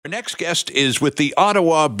Next guest is with the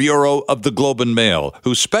Ottawa Bureau of the Globe and Mail,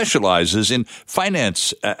 who specializes in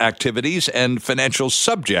finance activities and financial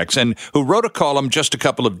subjects, and who wrote a column just a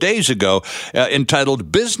couple of days ago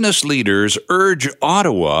entitled "Business Leaders Urge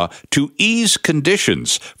Ottawa to Ease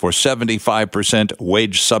Conditions for 75%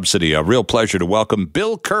 Wage Subsidy." A real pleasure to welcome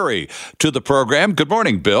Bill Curry to the program. Good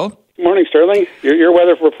morning, Bill. Good morning, Sterling. Your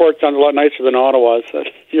weather report sounds a lot nicer than Ottawa's.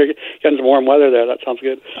 You're getting some warm weather there. That sounds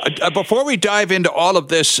good. Before we dive into all of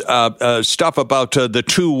this stuff about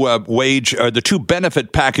the two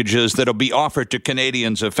benefit packages that will be offered to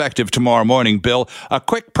Canadians effective tomorrow morning, Bill, a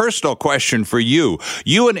quick personal question for you.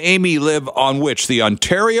 You and Amy live on which, the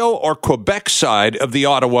Ontario or Quebec side of the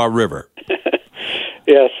Ottawa River?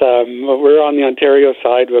 Yes, we're on the Ontario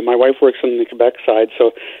side, but my wife works on the Quebec side,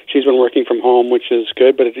 so she's been working from home, which is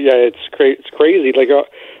good. But it's crazy. Like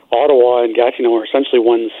Ottawa and Gatineau are essentially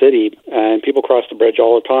one city, and people cross the bridge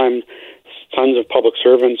all the time. Tons of public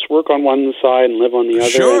servants work on one side and live on the other.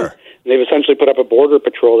 Sure. And they've essentially put up a border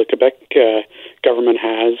patrol. The Quebec government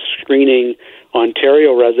has screening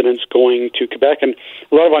Ontario residents going to Quebec, and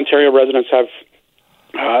a lot of Ontario residents have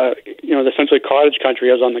essentially cottage country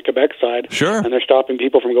is on the Quebec side. Sure. And they're stopping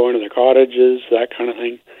people from going to their cottages, that kind of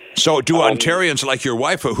thing. So do Ontarians like your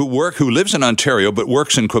wife who lives in Ontario but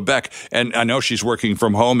works in Quebec, and I know she's working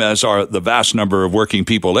from home, as are the vast number of working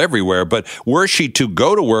people everywhere, but were she to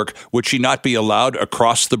go to work, would she not be allowed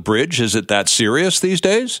across the bridge? Is it that serious these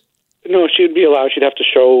days? No, she'd be allowed. She'd have to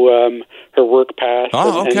show her work pass.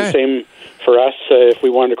 Oh, okay. And same for us. If we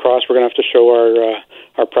wanted to cross, we're going to have to show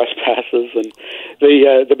our press passes. And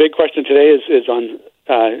the big question today is on,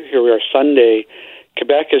 here we are, Sunday.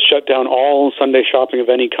 Quebec has shut down all Sunday shopping of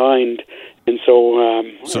any kind. And so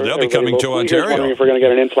they'll be coming to Ontario. Wondering if we're going to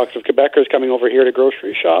get an influx of Quebecers coming over here to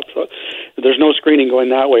grocery shop. So there's no screening going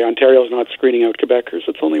that way. Ontario's not screening out Quebecers.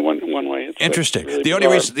 It's only one way. It's interesting. Really the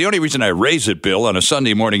only reason I raise it, Bill, on a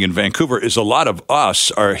Sunday morning in Vancouver is a lot of us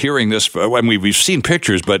are hearing this. When we've seen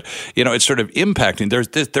pictures, but it's sort of impacting.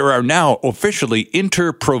 There are now officially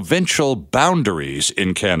interprovincial boundaries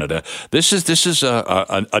in Canada. This is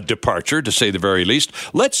a departure, to say the very least.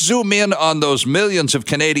 Let's zoom in on those millions of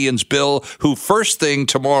Canadians, Bill, who first thing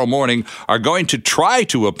tomorrow morning are going to try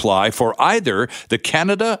to apply for either the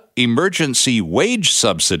Canada Emergency Wage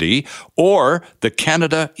Subsidy or the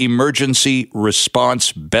Canada Emergency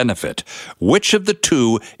Response Benefit. Which of the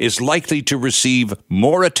two is likely to receive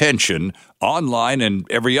more attention online and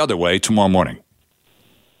every other way tomorrow morning?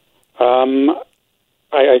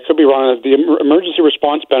 I could be wrong. The emergency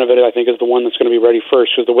response benefit, I think, is the one that's going to be ready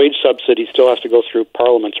first, because the wage subsidy still has to go through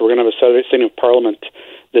Parliament. So we're going to have a sitting of Parliament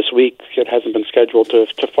this week. It hasn't been scheduled to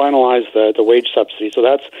finalize the wage subsidy. So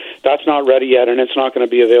that's not ready yet, and it's not going to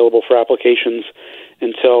be available for applications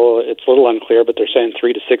until, it's a little unclear, but they're saying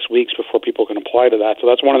 3 to 6 weeks before people can apply to that. So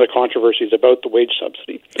that's one of the controversies about the wage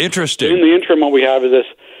subsidy. Interesting. In the interim, what we have is this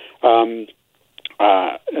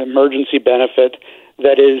emergency benefit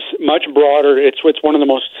that is much broader. It's one of the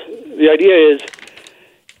most. The idea is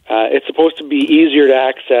it's supposed to be easier to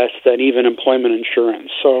access than even employment insurance.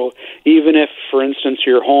 So even if, for instance,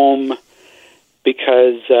 you're home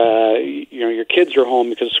because your kids are home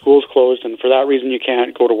because school's closed, and for that reason you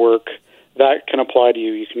can't go to work, that can apply to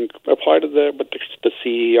you. You can apply to the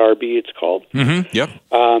CERB, it's called. Mm-hmm. Yep.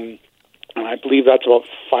 And I believe that's about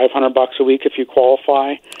 $500 a week if you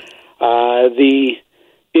qualify. The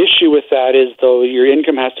issue with that is, though, your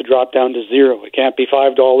income has to drop down to zero. It can't be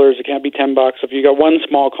 $5. It can't be $10. If you got one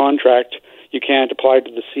small contract, you can't apply to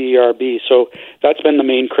the CERB. So that's been the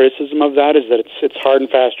main criticism of that, is that it's hard and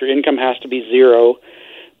fast. Your income has to be zero,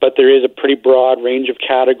 but there is a pretty broad range of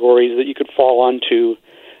categories that you could fall onto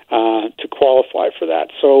to qualify for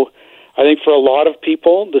that. So I think for a lot of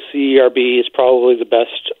people, the CERB is probably the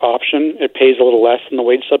best option. It pays a little less than the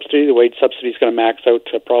wage subsidy. The wage subsidy is going to max out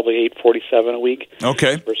to probably $847 a week,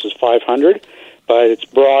 versus $500. But it's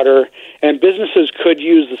broader, and businesses could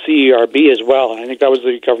use the CERB as well. And I think that was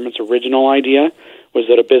the government's original idea, was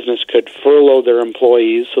that a business could furlough their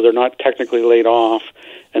employees so they're not technically laid off,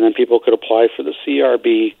 and then people could apply for the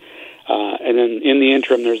CERB. And then in the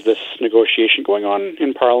interim, there's this negotiation going on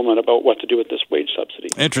in Parliament about what to do with this wage subsidy.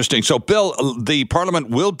 Interesting. So, Bill, the Parliament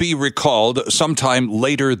will be recalled sometime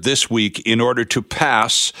later this week in order to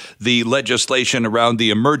pass the legislation around the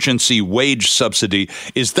emergency wage subsidy.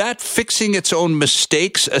 Is that fixing its own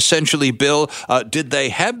mistakes, essentially, Bill? Did they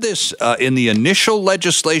have this in the initial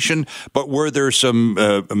legislation, but were there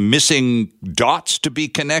some missing dots to be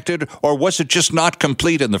connected, or was it just not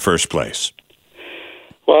complete in the first place?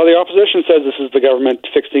 Well, the opposition says this is the government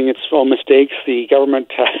fixing its own mistakes. The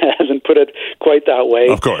government hasn't put it quite that way.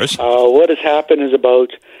 Of course. What has happened is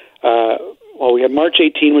about well, we had March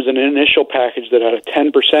 18 was an initial package that had a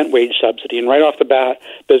 10% wage subsidy, and right off the bat,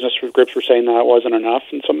 business groups were saying that wasn't enough,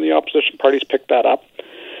 and some of the opposition parties picked that up.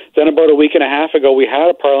 Then about a week and a half ago, we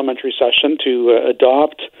had a parliamentary session to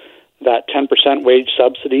adopt that 10% wage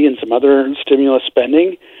subsidy and some other stimulus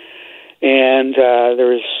spending, and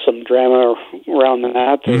there was some drama around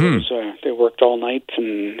that. They worked all night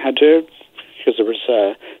and had to, because there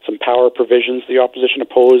was some power provisions the opposition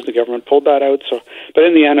opposed. The government pulled that out. But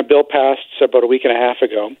in the end, a bill passed about a week and a half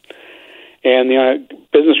ago, and the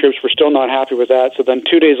business groups were still not happy with that. So then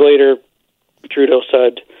 2 days later, Trudeau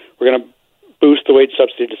said, we're going to boost the wage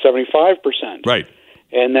subsidy to 75%. Right.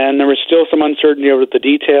 And then there was still some uncertainty over the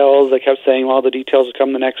details. They kept saying, well, the details would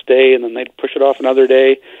come the next day, and then they'd push it off another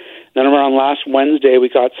day. Then around last Wednesday, we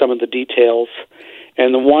got some of the details.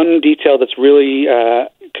 And the one detail that's really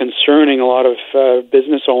concerning a lot of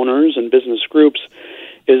business owners and business groups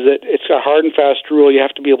is that it's a hard and fast rule. You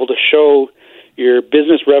have to be able to show your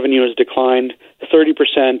business revenue has declined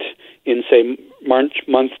 30% in, say, March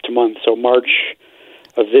month to month. So March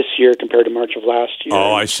of this year compared to March of last year.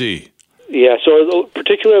 Oh, I see. Yeah, so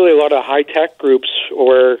particularly a lot of high-tech groups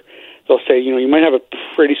where they'll say, you might have a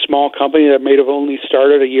pretty small company that may have only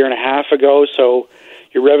started a year and a half ago, so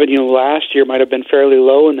your revenue last year might have been fairly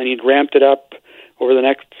low, and then you'd ramped it up over the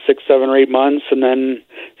next 6, 7, or 8 months, and then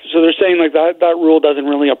so they're saying like that rule doesn't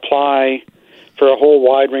really apply for a whole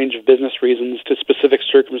wide range of business reasons to specific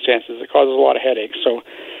circumstances. It causes a lot of headaches. So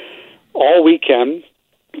all weekend,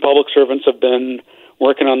 public servants have been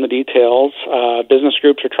working on the details. Business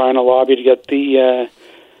groups are trying to lobby to get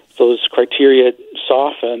those criteria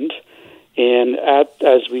softened. And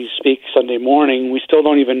as we speak Sunday morning, we still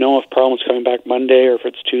don't even know if Parliament's coming back Monday or if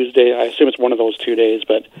it's Tuesday. I assume it's one of those 2 days,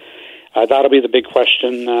 but that'll be the big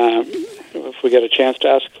question if we get a chance to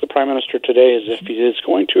ask the Prime Minister today, is if he is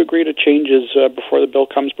going to agree to changes before the bill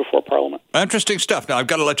comes before Parliament. Interesting stuff. Now, I've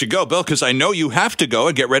got to let you go, Bill, because I know you have to go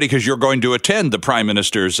and get ready because you're going to attend the Prime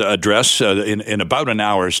Minister's address in about an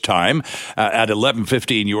hour's time at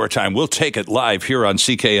 11:15 your time. We'll take it live here on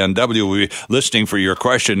CKNW. We'll be listening for your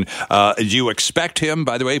question. Do you expect him,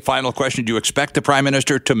 by the way, final question, do you expect the Prime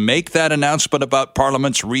Minister to make that announcement about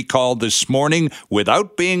Parliament's recall this morning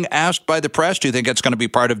without being asked by the press? Do you think it's going to be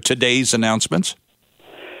part of today's announcements?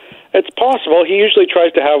 It's possible. He usually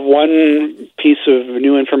tries to have one piece of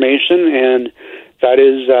new information, and that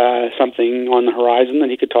is something on the horizon that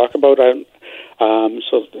he could talk about.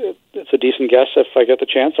 So it's a decent guess. If I get the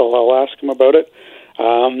chance, I'll ask him about it.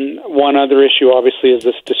 One other issue, obviously, is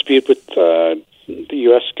this dispute with the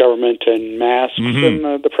U.S. government and masks,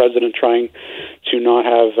 and the president trying to not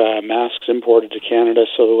have masks imported to Canada.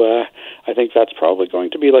 So I think that's probably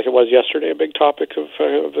going to be, like it was yesterday, a big topic of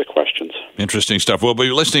the questions. Interesting stuff. We'll be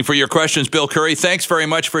listening for your questions. Bill Curry, thanks very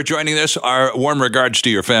much for joining us. Our warm regards to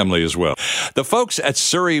your family as well. The folks at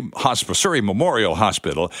Surrey Memorial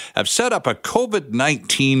Hospital have set up a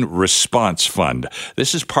COVID-19 response fund.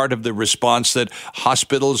 This is part of the response that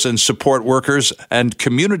hospitals and support workers and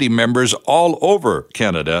community members all over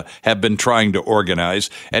Canada have been trying to organize.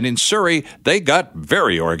 And in Surrey, they got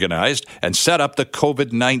very organized and set up the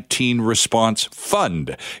COVID-19 Response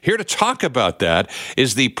Fund. Here to talk about that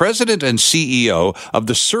is the president and CEO of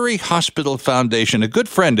the Surrey Hospital Foundation, a good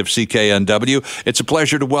friend of CKNW. It's a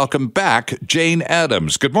pleasure to welcome back Jane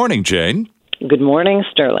Adams. Good morning, Jane. Good morning,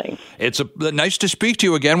 Sterling. It's nice to speak to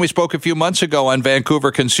you again. We spoke a few months ago on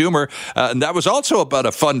Vancouver Consumer, and that was also about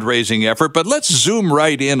a fundraising effort. But let's zoom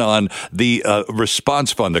right in on the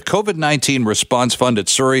response fund, the COVID-19 Response Fund at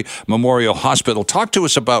Surrey Memorial Hospital. Talk to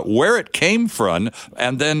us about where it came from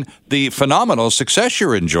and then the phenomenal success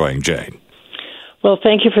you're enjoying, Jane. Well,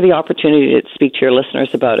 thank you for the opportunity to speak to your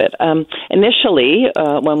listeners about it. Initially,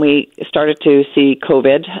 when we started to see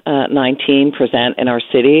COVID-19 present in our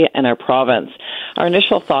city and our province, our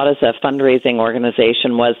initial thought as a fundraising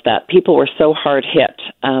organization was that people were so hard hit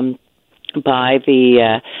by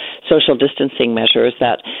the social distancing measures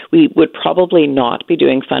that we would probably not be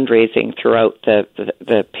doing fundraising throughout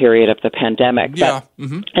the period of the pandemic. Yeah. But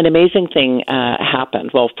an amazing thing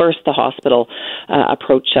happened. Well, first, the hospital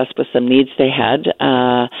approached us with some needs they had,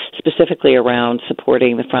 specifically around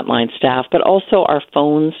supporting the frontline staff, but also our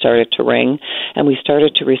phones started to ring, and we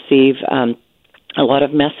started to receive a lot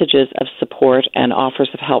of messages of support and offers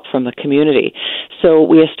of help from the community. So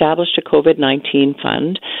we established a COVID-19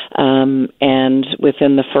 fund, and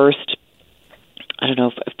within the first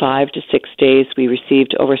 5 to 6 days, we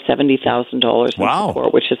received over $70,000 in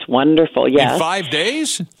support, which is wonderful. Yes. In 5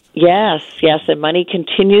 days? Yes, and money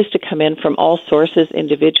continues to come in from all sources,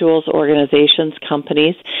 individuals, organizations,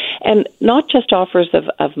 companies, and not just offers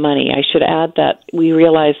of money. I should add that we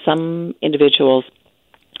realize some individuals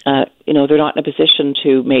they're not in a position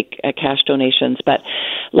to make cash donations, but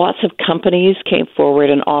lots of companies came forward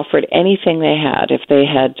and offered anything they had. If they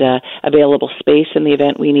had available space in the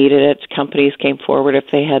event we needed it, companies came forward. If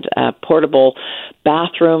they had portable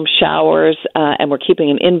bathroom, showers, and we're keeping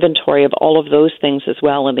an inventory of all of those things as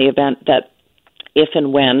well in the event that if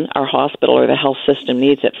and when our hospital or the health system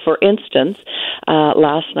needs it. For instance,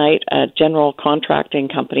 last night, a general contracting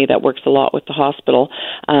company that works a lot with the hospital,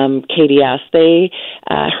 KDS, they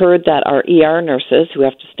heard that our ER nurses, who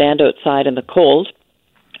have to stand outside in the cold,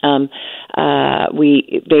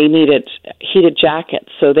 they needed heated jackets,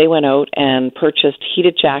 so they went out and purchased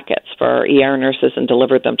heated jackets for our ER nurses and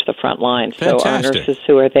delivered them to the front line. Fantastic. So our nurses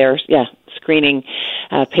who are there, screening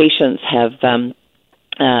patients have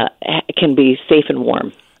can be safe and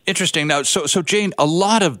warm. Interesting. Now, so Jane, a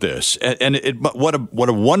lot of this, what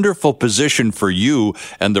a wonderful position for you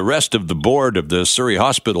and the rest of the board of the Surrey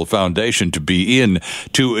Hospital Foundation to be in,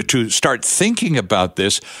 to start thinking about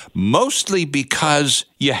this, mostly because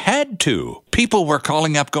you had to. People were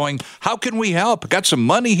calling up going, how can we help? Got some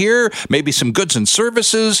money here, maybe some goods and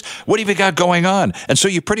services. What have you got going on? And so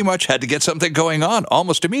you pretty much had to get something going on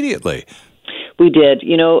almost immediately. We did.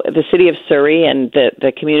 The city of Surrey and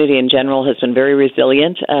the community in general has been very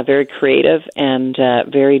resilient, very creative, and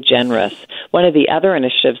very generous. One of the other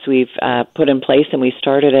initiatives we've put in place, and we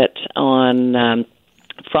started it on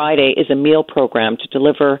Friday, is a meal program to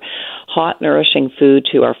deliver hot, nourishing food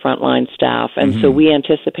to our frontline staff. And so we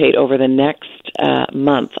anticipate over the next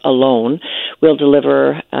month alone, we'll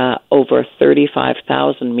deliver over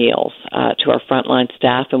 35,000 meals to our frontline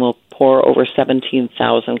staff, and we'll pour over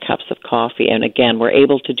 17,000 cups of coffee. And again, we're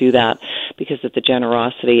able to do that because of the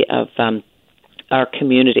generosity of our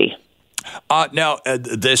community. Now,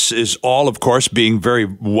 this is all, of course, being very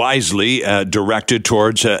wisely directed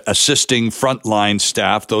towards assisting frontline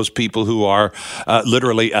staff, those people who are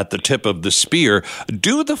literally at the tip of the spear.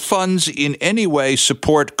 Do the funds in any way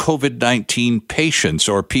support COVID-19 patients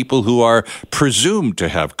or people who are presumed to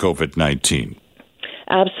have COVID-19?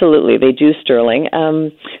 Absolutely, they do, Sterling.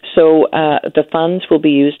 So the funds will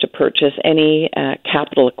be used to purchase any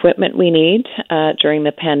capital equipment we need during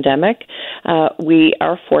the pandemic. We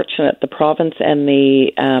are fortunate the province and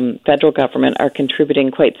the federal government are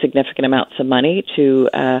contributing quite significant amounts of money to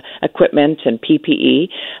equipment and PPE.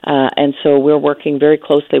 And so we're working very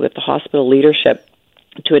closely with the hospital leadership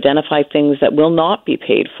to identify things that will not be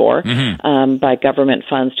paid for by government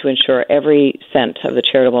funds to ensure every cent of the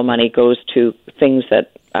charitable money goes to things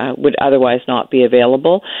that would otherwise not be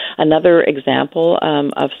available. Another example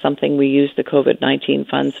of something we use the COVID-19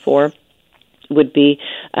 funds for would be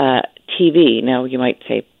TV. Now, you might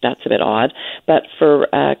say that's a bit odd, but for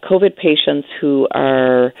COVID patients who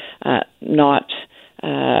are not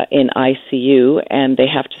in ICU and they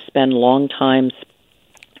have to spend long times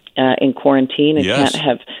in quarantine and can't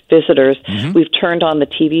have visitors, we've turned on the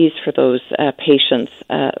TVs for those patients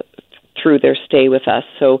through their stay with us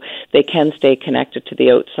so they can stay connected to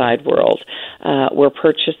the outside world. We're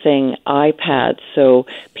purchasing iPads so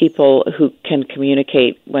people who can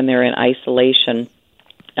communicate when they're in isolation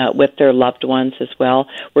with their loved ones as well.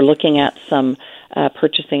 We're looking at some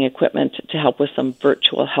purchasing equipment to help with some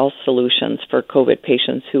virtual health solutions for COVID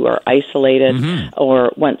patients who are isolated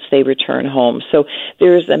or once they return home. So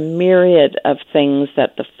there's a myriad of things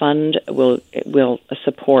that the fund will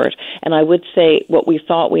support. And I would say what we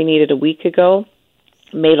thought we needed a week ago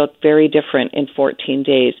may look very different in 14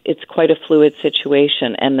 days. It's quite a fluid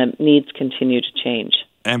situation, and the needs continue to change.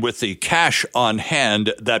 And with the cash on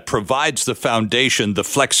hand, that provides the foundation the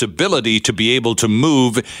flexibility to be able to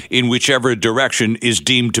move in whichever direction is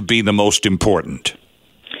deemed to be the most important.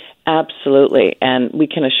 Absolutely. And we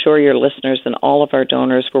can assure your listeners and all of our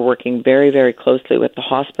donors we're working very, very closely with the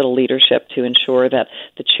hospital leadership to ensure that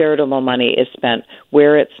the charitable money is spent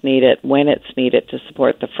where it's needed, when it's needed to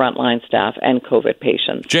support the frontline staff and COVID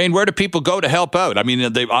patients. Jane, where do people go to help out? I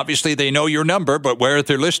mean, they know your number, but where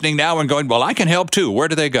they're listening now and going, well, I can help too, where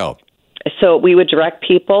do they go? So we would direct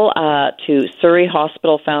people to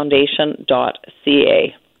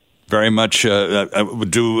surreyhospitalfoundation.ca. Very much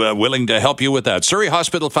willing to help you with that.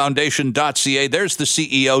 SurreyHospitalFoundation.ca. There's the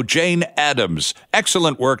CEO, Jane Adams.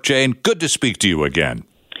 Excellent work, Jane. Good to speak to you again.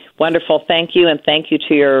 Wonderful. Thank you, and thank you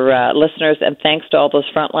to your listeners, and thanks to all those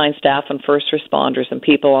frontline staff and first responders and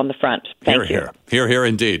people on the front. Thank you. Here,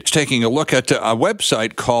 indeed. Taking a look at a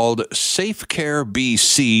website called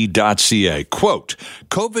safecarebc.ca. Quote,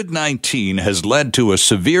 COVID-19 has led to a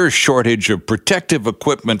severe shortage of protective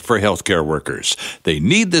equipment for healthcare workers. They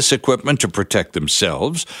need this equipment to protect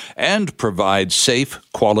themselves and provide safe,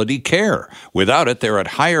 quality care. Without it, they're at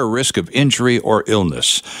higher risk of injury or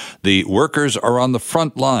illness. The workers are on the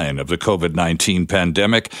front line of the COVID-19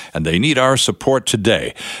 pandemic, and they need our support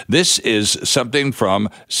today. This is something from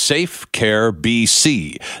Safe Care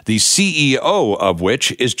BC, the CEO of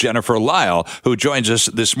which is Jennifer Lyle, who joins us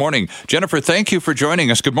this morning. Jennifer, thank you for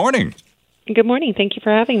joining us. Good morning. Good morning. Thank you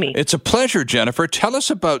for having me. It's a pleasure, Jennifer. Tell us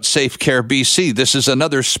about Safe Care BC. This is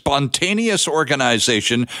another spontaneous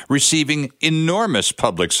organization receiving enormous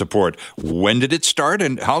public support. When did it start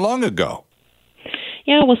and how long ago?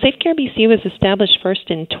 Yeah, well, Safe Care BC was established first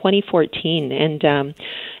in 2014, and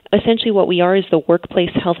essentially what we are is the Workplace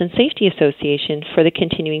Health and Safety Association for the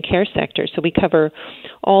continuing care sector. So we cover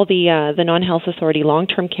all the non-health authority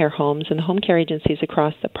long-term care homes and the home care agencies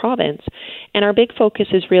across the province, and our big focus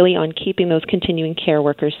is really on keeping those continuing care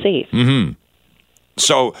workers safe. Mm-hmm.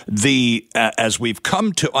 So as we've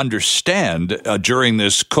come to understand during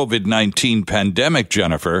this COVID-19 pandemic,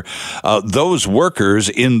 Jennifer, those workers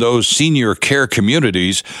in those senior care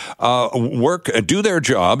communities do their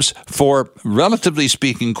jobs for, relatively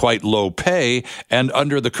speaking, quite low pay and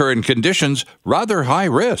under the current conditions, rather high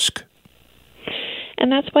risk. And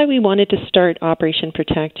that's why we wanted to start Operation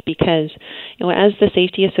Protect, because, as the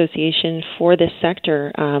Safety Association for this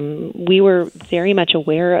sector, we were very much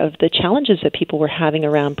aware of the challenges that people were having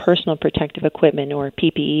around personal protective equipment, or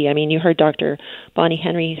PPE. I mean, you heard Dr. Bonnie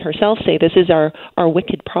Henry herself say this is our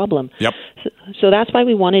wicked problem. Yep. So that's why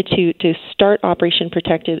we wanted to start Operation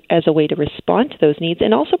Protect as a way to respond to those needs,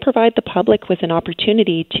 and also provide the public with an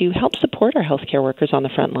opportunity to help support our healthcare workers on the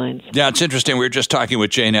front lines. Yeah, it's interesting. We were just talking with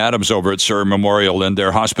Jane Adams over at Surrey Memorial and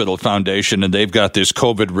their hospital foundation, and they've got this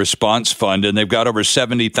COVID response fund, and they've got over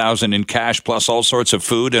 $70,000 in cash, plus all sorts of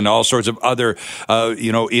food and all sorts of other,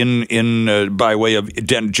 by way of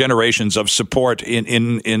generations of support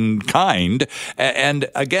in kind. And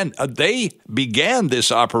again, they began this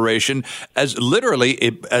operation as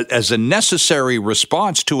literally as a necessary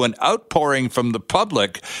response to an outpouring from the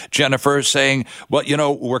public, Jennifer, saying, well,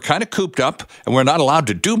 we're kind of cooped up and we're not allowed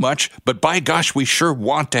to do much, but by gosh, we sure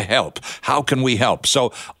want to help. How can we help?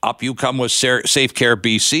 So up you come with Safe Care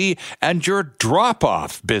BC and your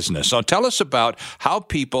drop-off business. So tell us about how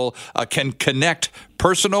people can connect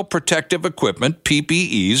personal protective equipment,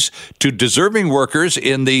 PPEs, to deserving workers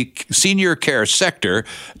in the senior care sector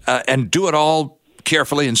and do it all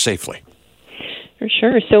carefully and safely. For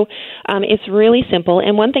sure. So it's really simple.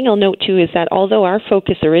 And one thing I'll note, too, is that although our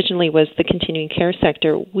focus originally was the continuing care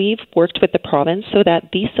sector, we've worked with the province so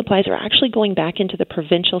that these supplies are actually going back into the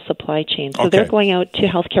provincial supply chain. So they're going out to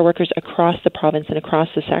healthcare workers across the province and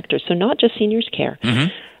across the sector. So not just seniors care.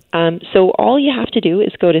 Mm-hmm. So all you have to do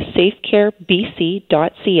is go to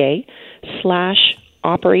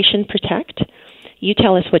safecarebc.ca/Operation Protect. You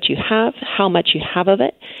tell us what you have, how much you have of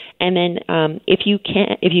it, and then if you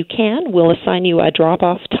can, we'll assign you a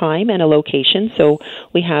drop-off time and a location. So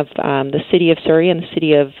we have the City of Surrey and the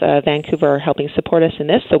City of Vancouver are helping support us in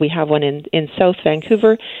this. So we have one in South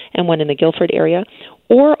Vancouver and one in the Guildford area.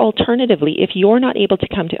 Or alternatively, if you're not able to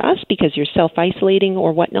come to us because you're self-isolating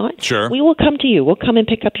or whatnot, sure, we will come to you. We'll come and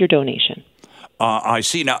pick up your donation. I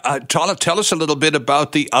see. Now, tell us a little bit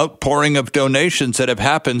about the outpouring of donations that have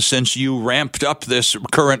happened since you ramped up this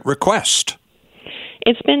current request.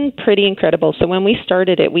 It's been pretty incredible. So when we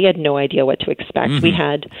started it, we had no idea what to expect.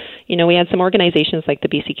 Mm-hmm. We had some organizations like the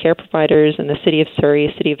BC Care Providers and the City of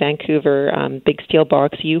Surrey, City of Vancouver, Big Steel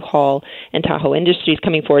Box, U-Haul, and Tahoe Industries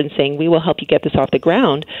coming forward and saying, we will help you get this off the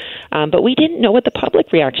ground. But we didn't know what the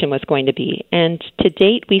public reaction was going to be. And to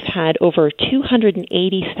date, we've had over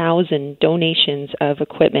 280,000 donations of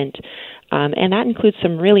equipment. And that includes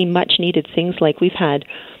some really much needed things like we've had,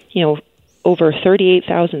 over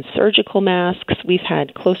 38,000 surgical masks. We've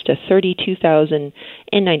had close to 32,000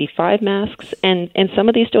 N95 masks. And some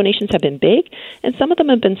of these donations have been big, and some of them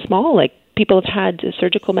have been small. Like people have had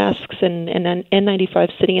surgical masks and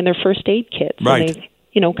N95 sitting in their first aid kits. Right. And they've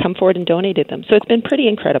come forward and donated them. So it's been pretty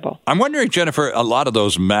incredible. I'm wondering, Jennifer, a lot of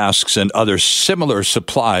those masks and other similar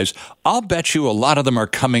supplies, I'll bet you a lot of them are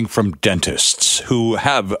coming from dentists who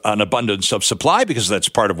have an abundance of supply because that's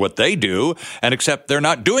part of what they do, and except they're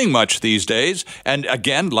not doing much these days. And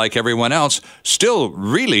again, like everyone else, still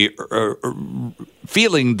really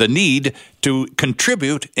feeling the need to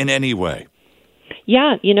contribute in any way.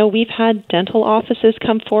 Yeah, we've had dental offices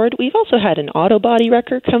come forward. We've also had an auto body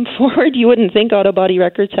wrecker come forward. You wouldn't think auto body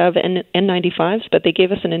wreckers have N95s, but they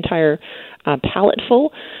gave us an entire pallet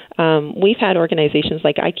full. We've had organizations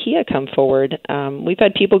like IKEA come forward. We've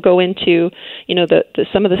had people go into,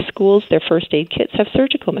 some of the schools, their first aid kits have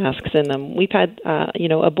surgical masks in them. We've had,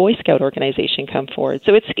 a Boy Scout organization come forward.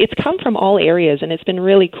 So it's come from all areas, and it's been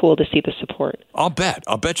really cool to see the support. I'll bet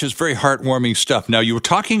you it's very heartwarming stuff. Now, you were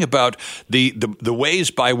talking about the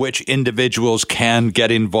ways by which individuals can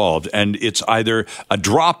get involved, and it's either a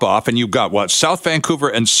drop-off, and you've got, South Vancouver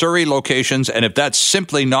and Surrey locations, and if that's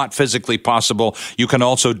simply not physically possible, you can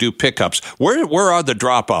also do pickups. Where are the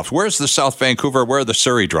drop-offs? Where's the South Vancouver? Where are the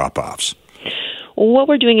Surrey drop-offs? What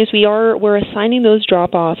we're doing is we're assigning those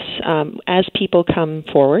drop-offs as people come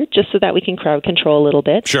forward, just so that we can crowd control a little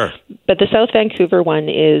bit. Sure. But the South Vancouver one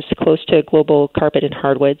is close to Global Carpet and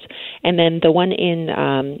Hardwoods, and then the one in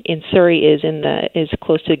Surrey is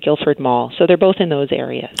close to Guildford Mall. So they're both in those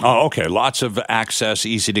areas. Oh, okay. Lots of access,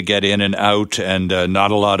 easy to get in and out, and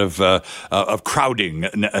not a lot of crowding,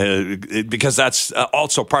 because that's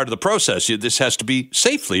also part of the process. This has to be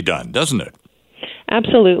safely done, doesn't it?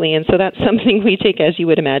 Absolutely, and so that's something we take, as you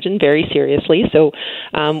would imagine, very seriously. So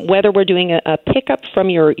whether we're doing a pickup from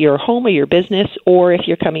your home or your business, or if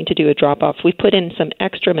you're coming to do a drop-off, we put in some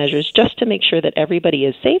extra measures just to make sure that everybody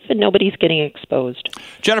is safe and nobody's getting exposed.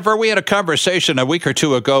 Jennifer, we had a conversation a week or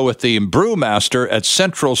two ago with the brewmaster at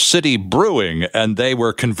Central City Brewing, and they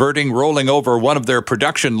were rolling over one of their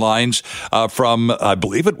production lines from, I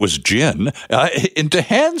believe it was gin, into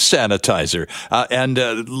hand sanitizer, and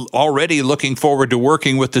already looking forward to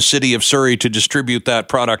working with the city of Surrey to distribute that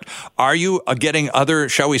product. Are you getting other,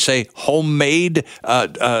 shall we say, homemade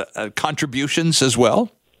contributions as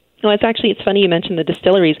well? No, it's funny you mentioned the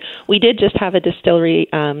distilleries. We did just have a distillery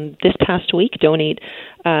this past week donate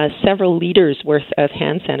several liters worth of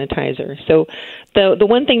hand sanitizer. So the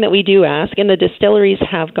one thing that we do ask, and the distilleries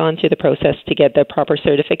have gone through the process to get the proper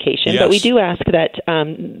certification, yes, but we do ask that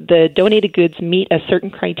the donated goods meet a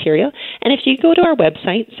certain criteria. And if you go to our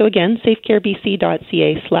website, so again,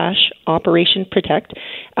 safecarebc.ca/Operation Protect,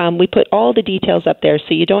 we put all the details up there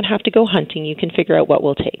so you don't have to go hunting. You can figure out what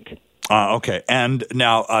we'll take. Okay. And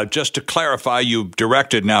now, just to clarify, you've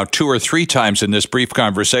directed now 2 or 3 times in this brief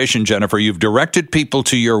conversation, Jennifer, you've directed people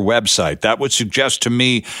to your website. That would suggest to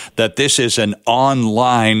me that this is an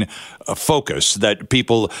online focus, that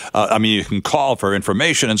people, you can call for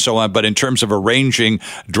information and so on, but in terms of arranging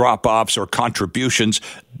drop-offs or contributions,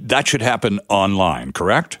 that should happen online,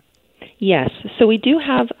 correct? Yes. So we do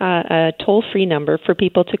have a toll-free number for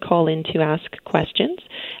people to call in to ask questions.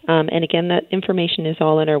 And again, that information is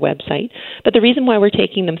all on our website. But the reason why we're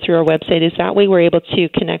taking them through our website is that way we're able to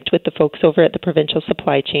connect with the folks over at the provincial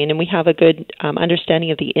supply chain, and we have a good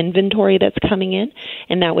understanding of the inventory that's coming in,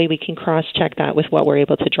 and that way we can cross-check that with what we're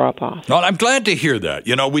able to drop off. Well, I'm glad to hear that.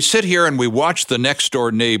 We sit here and we watch the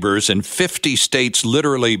next-door neighbors in 50 states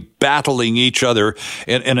literally battling each other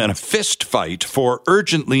in a fist fight for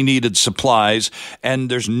urgently needed supplies,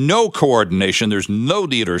 and there's no coordination, there's no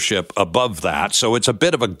leadership above that, so it's a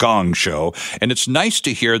bit of a gong show. And it's nice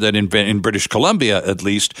to hear that in British Columbia, at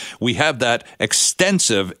least, we have that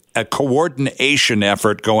extensive coordination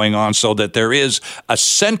effort going on so that there is a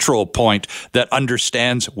central point that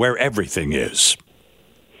understands where everything is.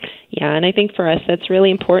 Yeah, and I think for us that's really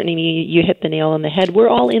important, and you hit the nail on the head. We're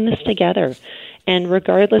all in this together. And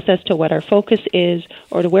regardless as to what our focus is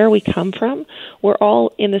or to where we come from, we're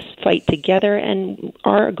all in this fight together. And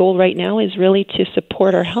our goal right now is really to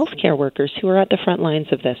support our healthcare workers who are at the front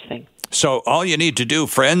lines of this thing. So all you need to do,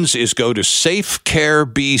 friends, is go to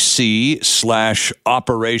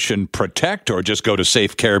safecarebc/Operation Protect, or just go to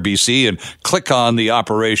SafeCareBC and click on the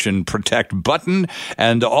Operation Protect button,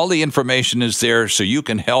 and all the information is there so you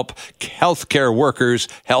can help healthcare workers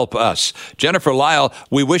help us. Jennifer Lyle,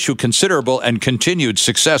 we wish you considerable and continued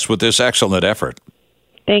success with this excellent effort.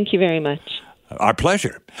 Thank you very much. Our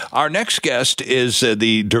pleasure. Our next guest is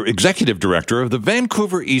the executive director of the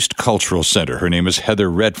Vancouver East Cultural Centre. Her name is Heather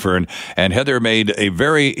Redfern, and Heather made a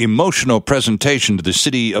very emotional presentation to the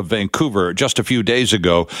city of Vancouver just a few days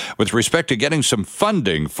ago with respect to getting some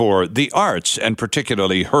funding for the arts, and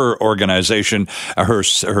particularly her organization,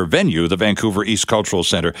 her venue, the Vancouver East Cultural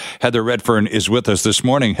Centre. Heather Redfern is with us this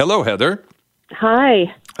morning. Hello, Heather.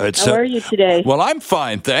 Hi. How are you today? Well, I'm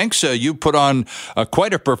fine, thanks. You put on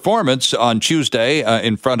quite a performance on Tuesday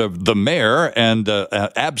in front of the mayor and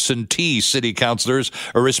absentee city councilors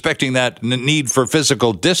respecting that need for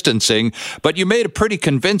physical distancing. But you made a pretty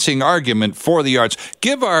convincing argument for the arts.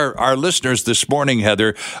 Give our listeners this morning,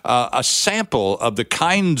 Heather, a sample of the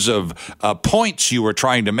kinds of points you were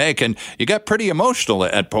trying to make. And you got pretty emotional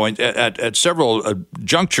at several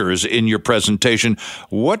junctures in your presentation.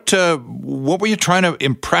 What were you trying to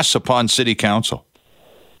impress upon City Council?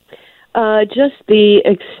 Just the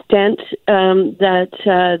extent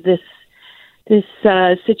that this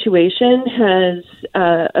situation has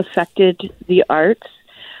affected the arts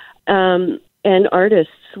and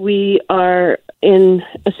artists. We are in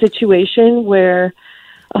a situation where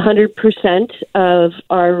 100% of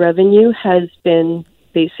our revenue has been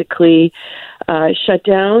basically shut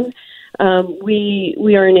down.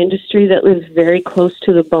 We are an industry that lives very close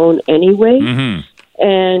to the bone anyway. Mm-hmm.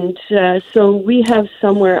 And so we have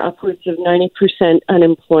somewhere upwards of 90%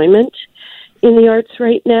 unemployment in the arts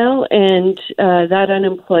right now. And that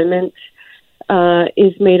unemployment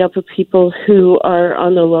is made up of people who are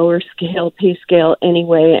on the lower pay scale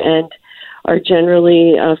anyway, and are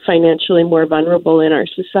generally financially more vulnerable in our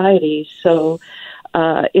society. So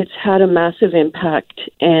it's had a massive impact.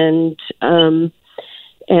 And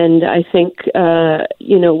I think,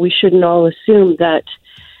 we shouldn't all assume that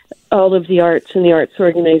all of the arts and the arts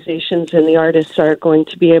organizations and the artists are going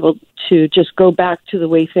to be able to just go back to the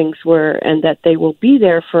way things were, and that they will be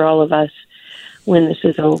there for all of us when this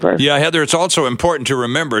is over. Yeah, Heather, it's also important to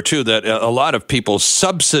remember, too, that a lot of people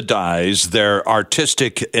subsidize their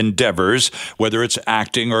artistic endeavors, whether it's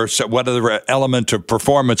acting or whatever element of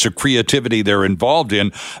performance or creativity they're involved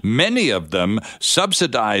in. Many of them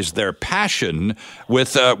subsidize their passion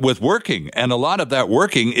with working, and a lot of that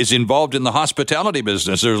working is involved in the hospitality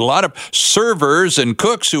business. There's a lot of servers and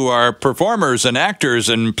cooks who are performers and actors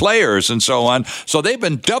and players and so on, so they've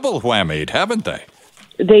been double whammied, haven't they?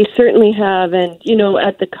 They certainly have. And,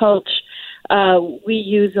 at the Cultch, we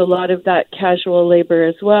use a lot of that casual labor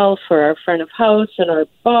as well for our front of house and our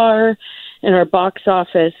bar and our box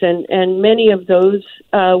office. And many of those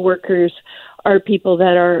workers are people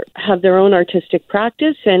that have their own artistic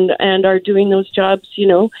practice and are doing those jobs,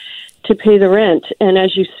 to pay the rent. And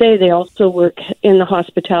as you say, they also work in the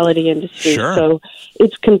hospitality industry. Sure. So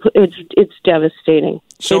it's devastating.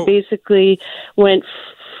 So they basically went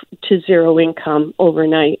to zero income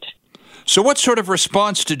overnight. So what sort of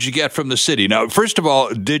response did you get from the city? Now, first of all,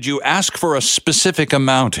 did you ask for a specific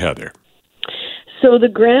amount, Heather? So the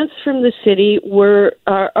grants from the city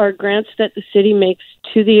are grants that the city makes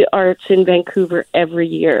to the arts in Vancouver every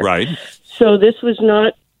year. Right. So this was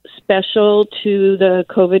not special to the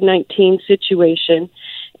COVID-19 situation,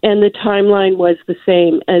 and the timeline was the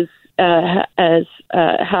same as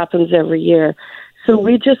happens every year. So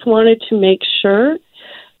we just wanted to make sure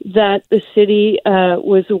that the city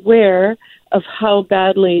was aware of how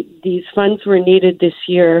badly these funds were needed this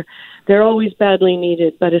year. They're always badly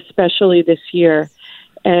needed, but especially this year,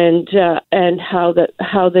 and how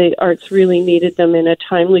the arts really needed them in a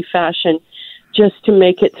timely fashion, just to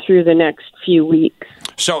make it through the next few weeks.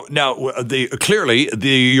 So now,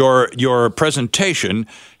 your presentation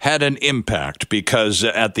had an impact, because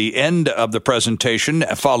at the end of the presentation,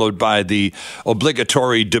 followed by the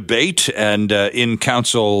obligatory debate and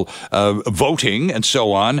in-council voting and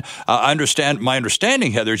so on, my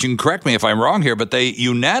understanding, Heather, you can correct me if I'm wrong here, but they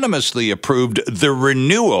unanimously approved the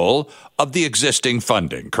renewal of the existing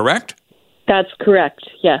funding, correct? That's correct.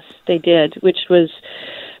 Yes, they did, which was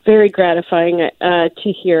very gratifying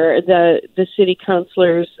to hear. The city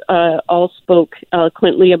councillors all spoke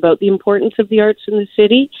eloquently about the importance of the arts in the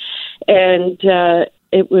city, and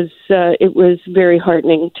it was very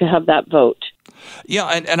heartening to have that vote. Yeah,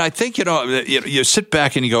 and I think, you sit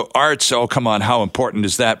back and you go, arts, oh, come on, how important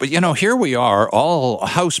is that? But, here we are, all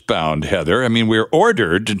housebound, Heather. I mean, we're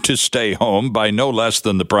ordered to stay home by no less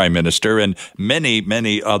than the Prime Minister and many,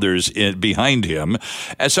 many others behind him.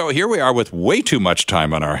 And so here we are with way too much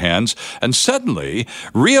time on our hands, and suddenly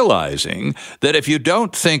realizing that if you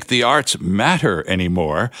don't think the arts matter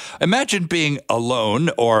anymore, imagine being alone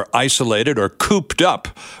or isolated or cooped up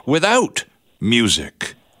without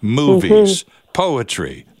music, movies,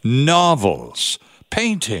 poetry, novels,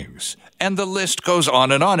 paintings, and the list goes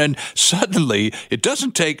on. And suddenly, it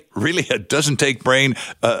doesn't take brain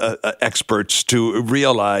experts to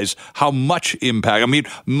realize how much impact. I mean,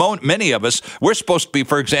 many of us, we're supposed to be,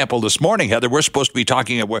 for example, this morning, Heather, we're supposed to be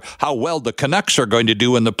talking about how well the Canucks are going to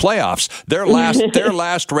do in the playoffs. Their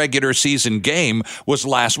last regular season game was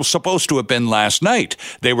supposed to have been last night.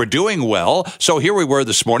 They were doing well, so here we were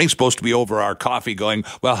this morning, supposed to be over our coffee going,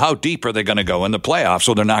 well, how deep are they going to go in the playoffs?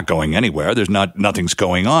 So they're not going anywhere. Nothing's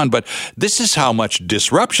going on. But this is how much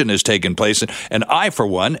disruption has taken place. And I, for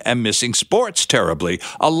one, am missing sports terribly.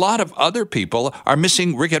 A lot of other people are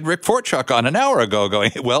missing. Rick Forchuk on an hour ago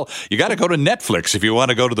going, well, you got to go to Netflix if you want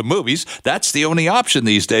to go to the movies. That's the only option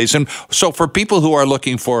these days. And so for people who are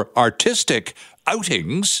looking for artistic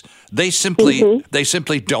outings, they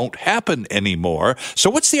simply don't happen anymore. So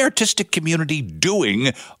what's the artistic community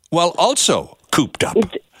doing while also cooped up?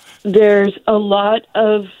 There's a lot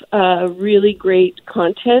of really great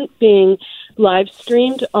content being live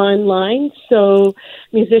streamed online. So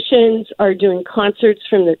musicians are doing concerts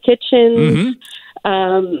from their kitchens.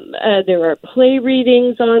 There are play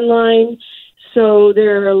readings online. So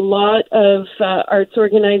there are a lot of arts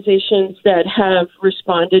organizations that have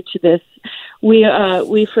responded to this. We,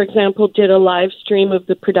 for example, did a live stream of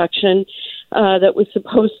the production that was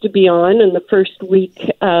supposed to be on in the first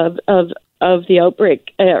week of the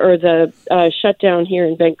outbreak or the shutdown here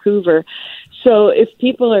in Vancouver. So if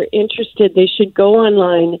people are interested, they should go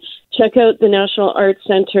online, check out the National Arts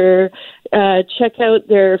Centre, check out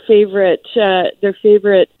their favorite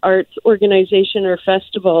arts organization or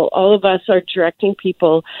festival. All of us are directing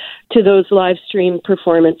people to those live stream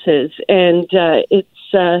performances, and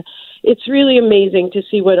it's really amazing to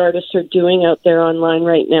see what artists are doing out there online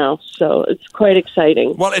right now. So it's quite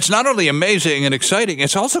exciting. Well, it's not only amazing and exciting,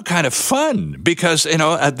 it's also kind of fun because,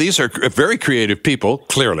 these are very creative people,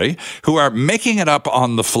 clearly, who are making it up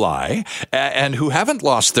on the fly and who haven't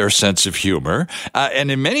lost their sense of humor and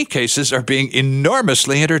in many cases are being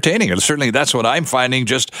enormously entertaining. And certainly that's what I'm finding.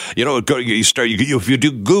 Just, if you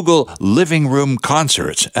do Google living room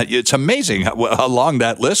concerts, it's amazing how long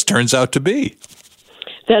that list turns out to be.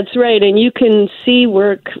 That's right, and you can see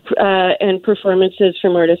work and performances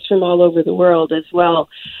from artists from all over the world as well.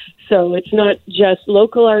 So it's not just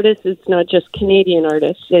local artists, it's not just Canadian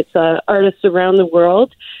artists, it's artists around the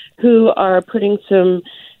world who are putting some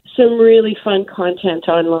really fun content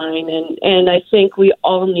online, and I think we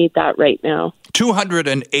all need that right now.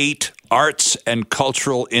 208 arts and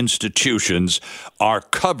cultural institutions are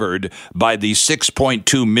covered by the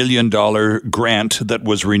 $6.2 million grant that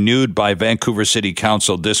was renewed by Vancouver City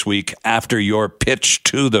Council this week after your pitch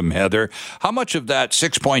to them, Heather. How much of that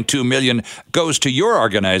 $6.2 million goes to your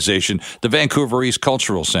organization, the Vancouver East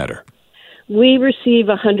Cultural Centre? We receive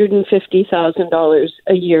 $150,000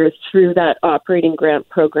 a year through that operating grant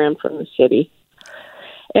program from the city.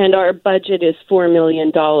 And our budget is $4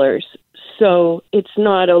 million. So it's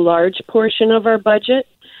not a large portion of our budget,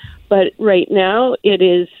 but right now it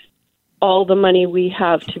is all the money we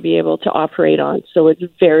have to be able to operate on. So it's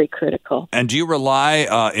very critical. And do you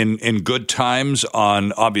rely in good times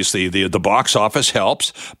on, obviously, the box office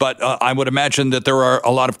helps, but I would imagine that there are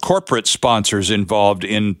a lot of corporate sponsors involved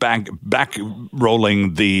in back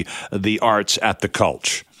rolling the arts at the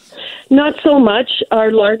Cultch? Not so much.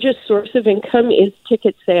 Our largest source of income is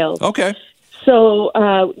ticket sales. Okay. So,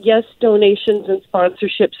 yes, donations and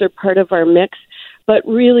sponsorships are part of our mix, but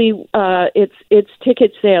really it's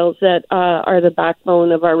ticket sales that are the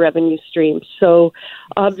backbone of our revenue stream. So,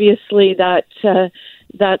 obviously, that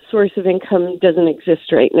source of income doesn't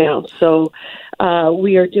exist right now. So,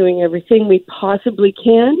 we are doing everything we possibly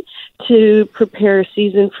can to prepare a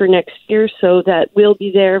season for next year so that we'll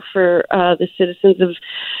be there for the citizens of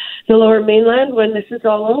the Lower Mainland when this is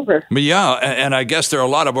all over. Yeah, and I guess there are a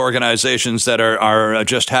lot of organizations that are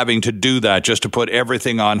just having to do that, just to put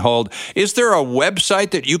everything on hold. Is there a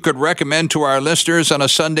website that you could recommend to our listeners on a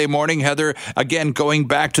Sunday morning, Heather? Again, going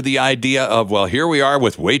back to the idea of, well, here we are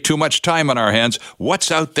with way too much time on our hands.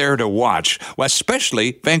 What's out there to watch? Well,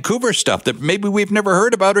 especially Vancouver stuff that maybe we've never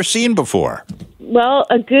heard about or seen before. Well,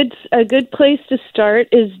 a good place to start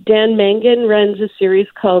is Dan Mangan runs a series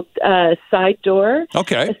called Side Door.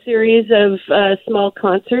 Okay. A series of small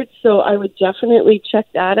concerts, so I would definitely check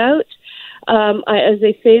that out. As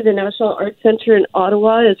I say, the National Arts Centre in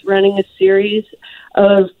Ottawa is running a series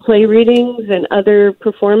of play readings and other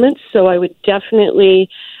performance, so I would definitely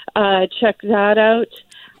check that out.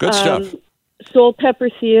 Good stuff. Soul Pepper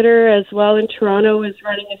Theatre as well in Toronto is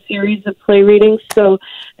running a series of play readings. So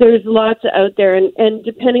there's lots out there. And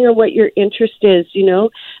depending on what your interest is,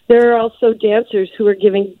 there are also dancers who are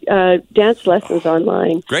giving dance lessons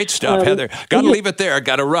online. Great stuff, Heather. Got to leave it there.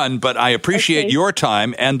 Got to run. But I appreciate your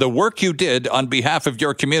time and the work you did on behalf of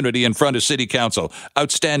your community in front of City Council.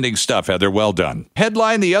 Outstanding stuff, Heather. Well done.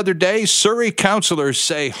 Headline the other day, Surrey councillors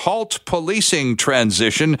say halt policing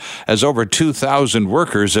transition as over 2,000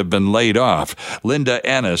 workers have been laid off. Linda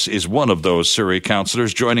Annis is one of those Surrey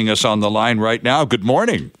councillors joining us on the line right now. Good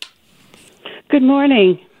morning. Good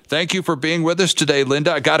morning. Thank you for being with us today,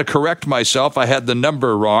 Linda. I got to correct myself. I had the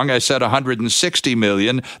number wrong. I said $160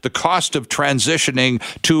 million. The cost of transitioning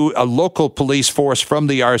to a local police force from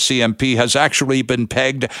the RCMP has actually been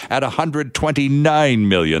pegged at $129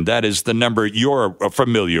 million. That is the number you're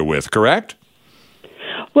familiar with, correct?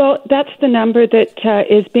 Well, that's the number that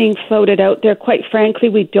is being floated out there. Quite frankly,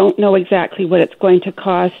 we don't know exactly what it's going to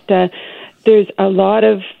cost. There's a lot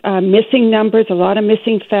of missing numbers, a lot of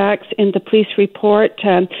missing facts in the police report.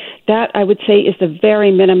 That, I would say, is the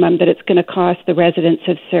very minimum that it's going to cost the residents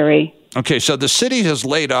of Surrey. Okay, so the city has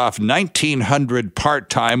laid off 1,900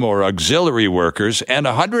 part-time or auxiliary workers and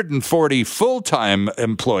 140 full-time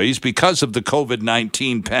employees because of the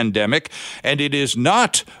COVID-19 pandemic, and it is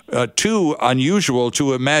not too unusual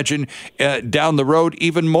to imagine down the road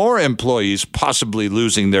even more employees possibly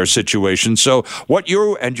losing their situation. So what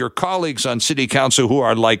you and your colleagues on City Council who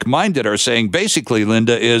are like-minded are saying basically,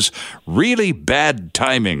 Linda, is really bad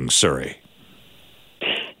timing, Surrey.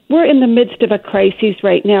 We're in the midst of a crisis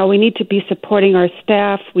right now. We need to be supporting our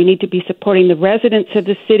staff. We need to be supporting the residents of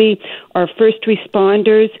the city, our first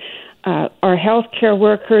responders, our healthcare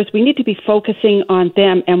workers. We need to be focusing on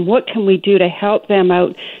them and what can we do to help them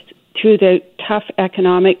out through the tough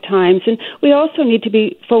economic times. And we also need to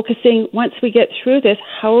be focusing, once we get through this,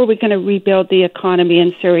 how are we going to rebuild the economy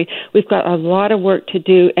in Surrey? We've got a lot of work to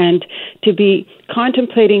do, and to be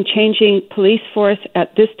contemplating changing police force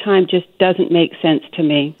at this time just doesn't make sense to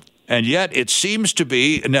me. And yet it seems to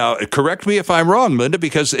be, now correct me if I'm wrong, Linda,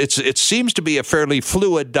 because it seems to be a fairly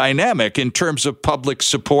fluid dynamic in terms of public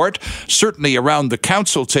support. Certainly around the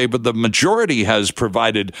council table, the majority has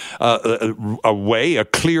provided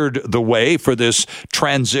cleared the way for this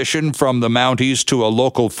transition from the Mounties to a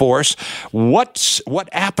local force. What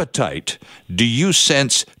appetite do you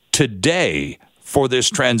sense today for this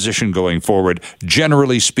transition going forward,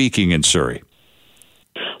 generally speaking, in Surrey?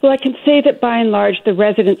 Well, I can say that by and large, the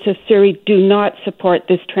residents of Surrey do not support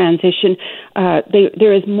this transition.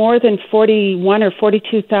 There is more than 41 or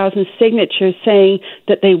 42,000 signatures saying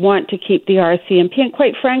that they want to keep the RCMP. And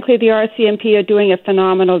quite frankly, the RCMP are doing a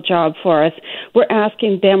phenomenal job for us. We're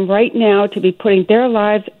asking them right now to be putting their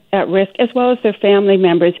lives at risk as well as their family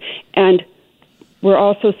members. And we're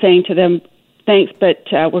also saying to them, thanks, but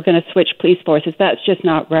we're going to switch police forces. That's just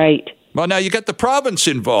not right. Well, now you get the province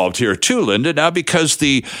involved here too, Linda. Now, because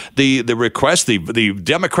the request, the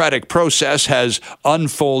democratic process has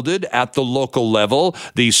unfolded at the local level,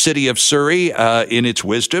 the city of Surrey, in its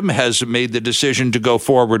wisdom, has made the decision to go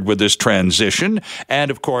forward with this transition,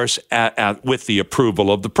 and of course, with the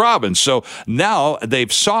approval of the province. So now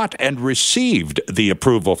they've sought and received the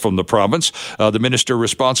approval from the province. The minister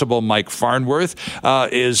responsible, Mike Farnworth,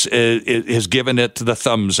 has given it the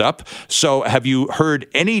thumbs up. So, have you heard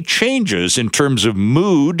any changes in terms of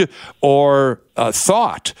mood or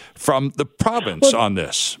thought from the province on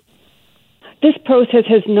this? This process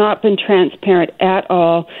has not been transparent at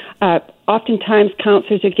all. Oftentimes,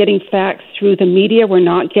 councillors are getting facts through the media. We're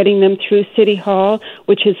not getting them through City Hall,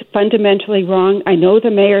 which is fundamentally wrong. I know the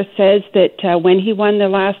mayor says that when he won the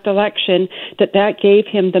last election, that gave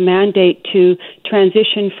him the mandate to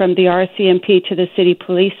transition from the RCMP to the city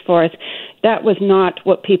police force. That was not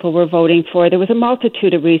what people were voting for. There was a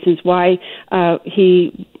multitude of reasons why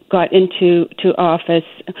he got into office.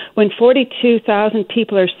 When 42,000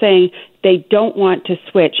 people are saying they don't want to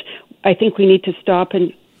switch, I think we need to stop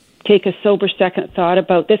and take a sober second thought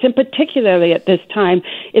about this, and particularly at this time.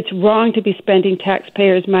 It's wrong to be spending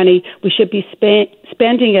taxpayers' money. We should be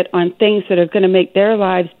spending it on things that are going to make their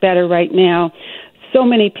lives better right now. So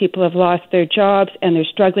many people have lost their jobs, and they're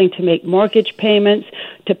struggling to make mortgage payments,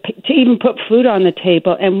 to even put food on the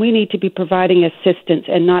table, and we need to be providing assistance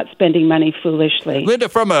and not spending money foolishly. Linda,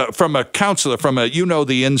 from a counselor, you know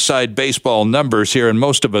the inside baseball numbers here, and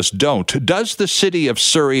most of us don't. Does the city of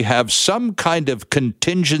Surrey have some kind of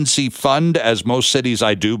contingency fund, as most cities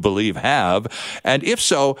I do believe have? And if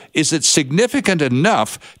so, is it significant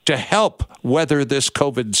enough to help weather this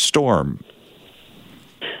COVID storm?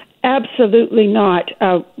 Absolutely not.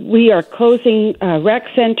 We are closing rec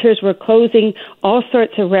centers. We're closing all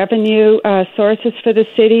sorts of revenue sources for the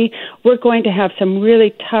city. We're going to have some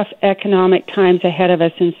really tough economic times ahead of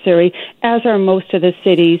us in Surrey, as are most of the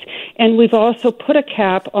cities. And we've also put a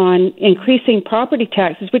cap on increasing property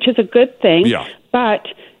taxes, which is a good thing. Yeah. But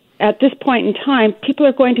at this point in time, people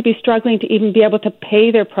are going to be struggling to even be able to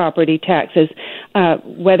pay their property taxes,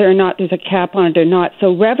 whether or not there's a cap on it or not.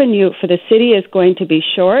 So revenue for the city is going to be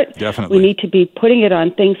short. Definitely. We need to be putting it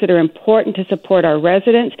on things that are important to support our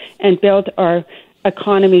residents and build our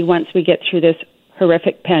economy once we get through this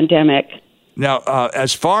horrific pandemic. Now,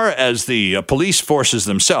 as far as the police forces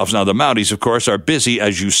themselves, now the Mounties, of course, are busy,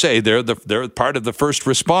 as you say. They're part of the first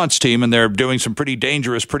response team, and they're doing some pretty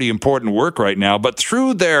dangerous, pretty important work right now. But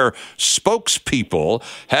through their spokespeople,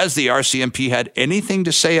 has the RCMP had anything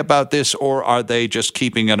to say about this, or are they just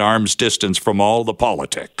keeping an arm's distance from all the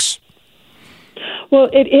politics? Well,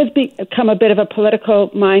 it has become a bit of a political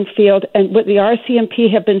minefield, and what the RCMP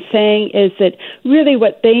have been saying is that really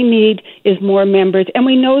what they need is more members, and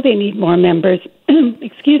we know they need more members.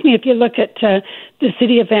 Excuse me, if you look at the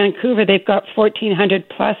city of Vancouver, they've got 1,400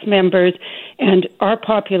 plus members, and our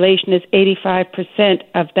population is 85%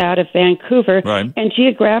 of that of Vancouver, right. And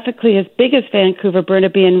geographically as big as Vancouver,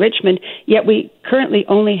 Burnaby, and Richmond, yet we currently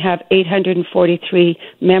only have 843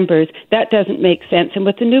 members. That doesn't make sense. And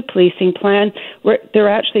with the new policing plan, they're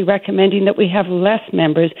actually recommending that we have less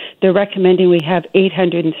members. They're recommending we have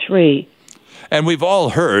 803. And we've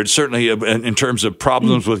all heard, certainly in terms of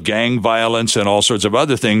problems with gang violence and all sorts of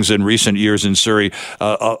other things in recent years in Surrey,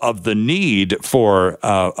 of the need for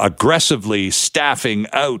aggressively staffing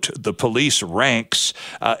out the police ranks.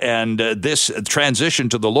 And this transition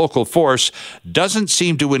to the local force doesn't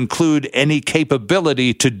seem to include any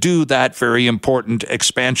capability to do that very important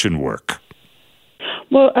expansion work.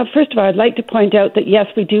 Well, first of all, I'd like to point out that, yes,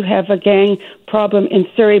 we do have a gang problem in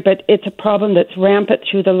Surrey, but it's a problem that's rampant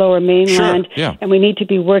through the Lower Mainland, sure, yeah. And we need to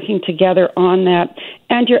be working together on that.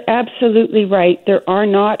 And you're absolutely right. There are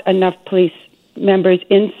not enough police members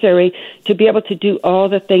in Surrey to be able to do all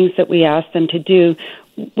the things that we ask them to do.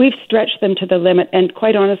 We've stretched them to the limit, and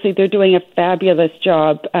quite honestly, they're doing a fabulous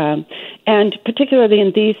job. And particularly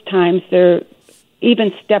in these times, they're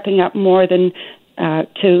even stepping up more than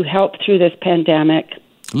to help through this pandemic.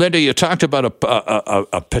 Linda, you talked about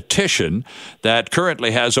a petition that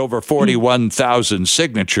currently has over 41,000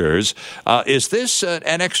 signatures. Is this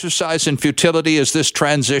an exercise in futility? Is this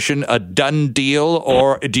transition a done deal,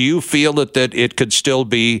 or do you feel that it could still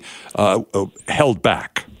be held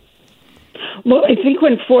back? Well, I think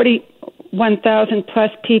when 41,000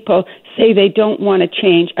 plus people say they don't want to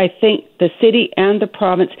change, I think the city and the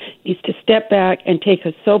province needs to step back and take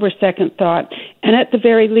a sober second thought, and at the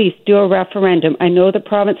very least do a referendum. I know the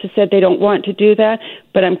province has said they don't want to do that,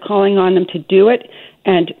 but I'm calling on them to do it,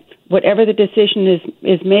 and whatever the decision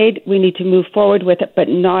is made, we need to move forward with it, but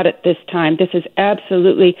not at this time. This is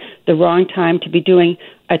absolutely the wrong time to be doing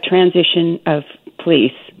a transition of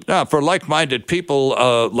police. Now, for like-minded people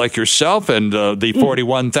like yourself and the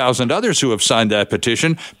 41,000 others who have signed that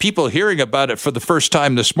petition, people hearing about it for the first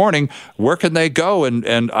time this morning, where can they go and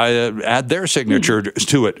add their signature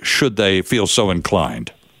to it, should they feel so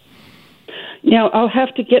inclined? Now, I'll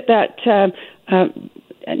have to get that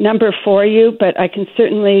number for you, but I can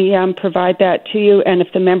certainly provide that to you. And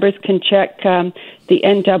if the members can check the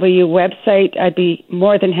NW website, I'd be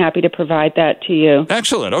more than happy to provide that to you.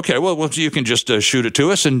 Excellent. Okay, well you can just shoot it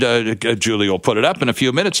to us, and Julie will put it up in a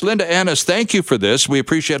few minutes. Linda Annis, thank you for this. We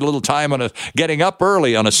appreciate a little time on getting up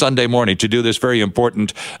early on a Sunday morning to do this very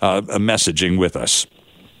important messaging with us.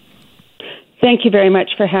 Thank you very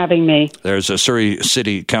much for having me. There's a Surrey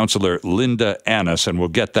City Councillor Linda Annis, and we'll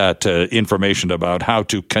get that information about how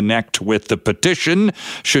to connect with the petition.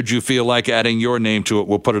 Should you feel like adding your name to it,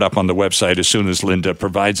 we'll put it up on the website as soon as Linda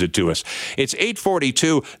provides it to us. It's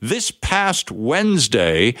 8:42. This past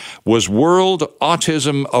Wednesday was World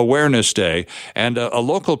Autism Awareness Day, and a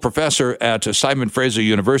local professor at Simon Fraser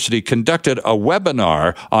University conducted a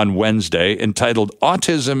webinar on Wednesday entitled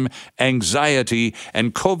Autism, Anxiety,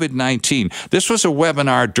 and COVID-19. This was a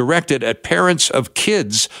webinar directed at parents of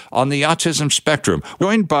kids on the autism spectrum,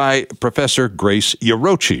 joined by Professor Grace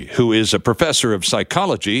Yarochi, who is a professor of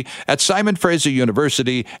psychology at Simon Fraser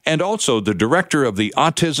University and also the director of the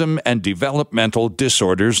Autism and Developmental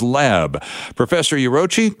Disorders Lab. Professor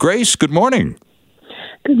Yarochi, Grace, good morning.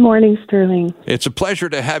 Good morning, Sterling. It's a pleasure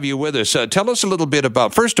to have you with us. Tell us a little bit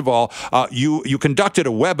about, first of all, you conducted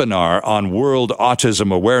a webinar on World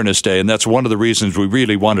Autism Awareness Day, and that's one of the reasons we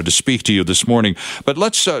really wanted to speak to you this morning. But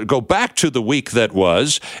let's go back to the week that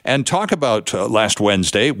was and talk about last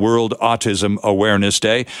Wednesday, World Autism Awareness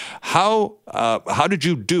Day. How did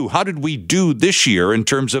you do? How did we do this year in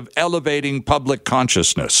terms of elevating public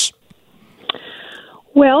consciousness?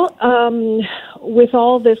 Well, with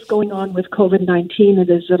all this going on with COVID-19, it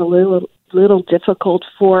is a little difficult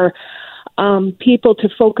for people to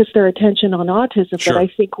focus their attention on autism. Sure. But I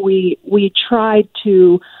think we tried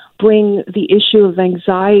to bring the issue of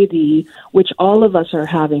anxiety, which all of us are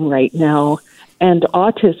having right now, and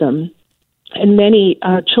autism. And many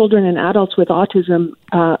children and adults with autism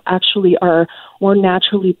actually are more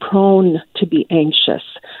naturally prone to be anxious.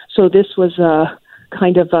 So this was a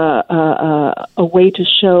kind of a way to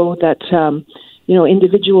show that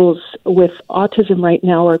individuals with autism right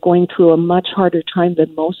now are going through a much harder time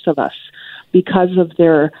than most of us because of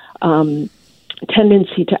their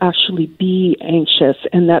tendency to actually be anxious,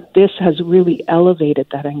 and that this has really elevated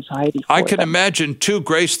that anxiety for I can them. imagine, too,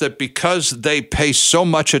 Grace, that because they pay so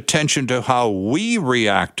much attention to how we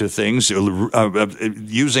react to things,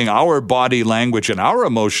 using our body language and our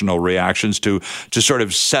emotional reactions to sort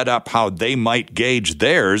of set up how they might gauge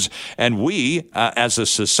theirs, and we, as a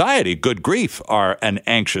society, good grief, are an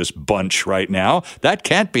anxious bunch right now. That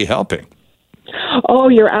can't be helping. Oh,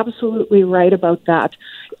 you're absolutely right about that.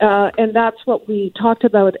 And that's what we talked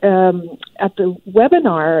about at the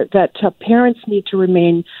webinar, that parents need to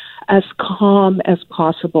remain as calm as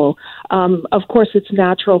possible. Of course, it's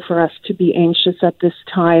natural for us to be anxious at this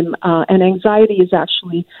time, and anxiety is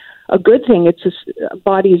actually a good thing. It's a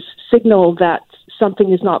body's signal that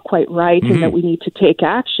something is not quite right and that we need to take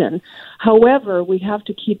action. However, we have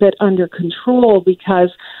to keep it under control,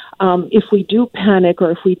 because if we do panic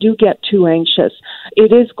or if we do get too anxious,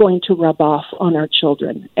 it is going to rub off on our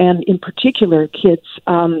children. And in particular, kids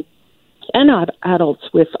and adults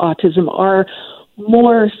with autism are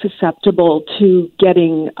more susceptible to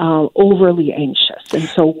getting overly anxious. And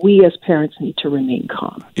so we as parents need to remain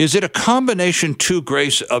calm. Is it a combination, too,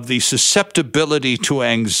 Grace, of the susceptibility to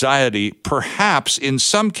anxiety, perhaps in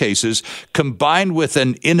some cases, combined with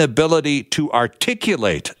an inability to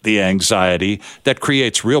articulate the anxiety that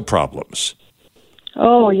creates real problems?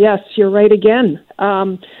 Oh, yes, you're right again.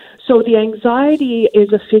 So the anxiety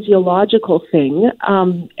is a physiological thing,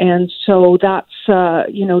 and so that's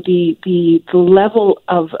the level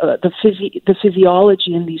of the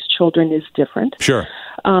physiology in these children is different. Sure.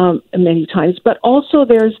 Many times, but also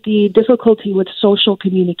there's the difficulty with social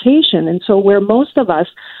communication, and so where most of us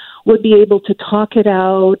would be able to talk it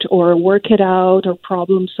out or work it out or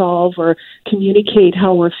problem solve or communicate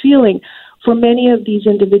how we're feeling, for many of these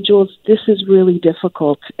individuals, this is really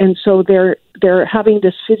difficult. And so they're having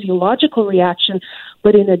this physiological reaction,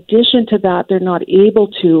 but in addition to that, they're not able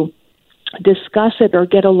to discuss it or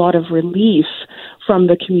get a lot of relief from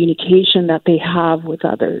the communication that they have with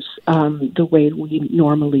others the way we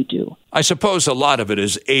normally do. I suppose a lot of it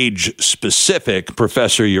is age-specific,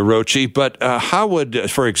 Professor Yarochi, but how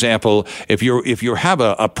would, for example, if you have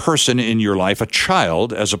a person in your life, a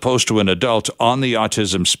child, as opposed to an adult on the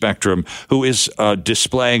autism spectrum who is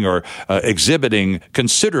displaying or exhibiting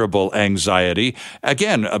considerable anxiety,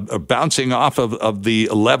 again, bouncing off of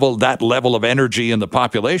that level of energy in the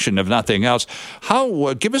population, if nothing else,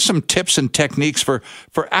 give us some tips and techniques for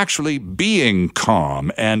actually being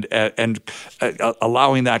calm and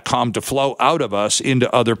allowing that calm to flow out of us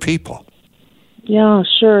into other people. Yeah,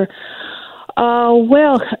 sure.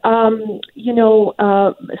 Some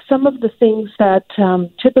of the things that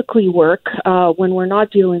typically work when we're not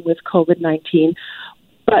dealing with COVID-19,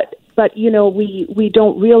 but we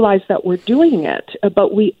don't realize that we're doing it,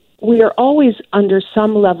 but we are always under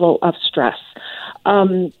some level of stress.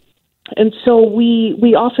 And so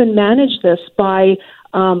we often manage this by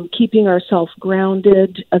keeping ourselves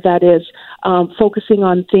grounded, that is, focusing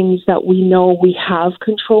on things that we know we have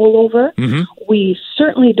control over. Mm-hmm. We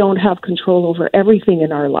certainly don't have control over everything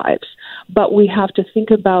in our lives, but we have to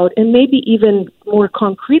think about, and maybe even more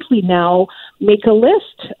concretely now, make a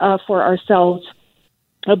list for ourselves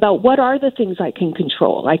about what are the things I can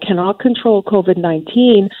control. I cannot control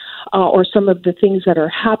COVID-19 or some of the things that are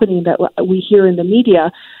happening that we hear in the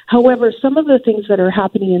media. However, some of the things that are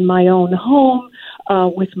happening in my own home,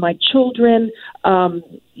 with my children,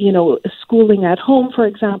 schooling at home, for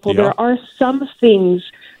example, There are some things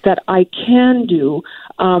that I can do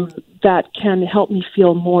that can help me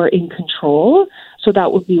feel more in control. So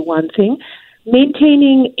that would be one thing.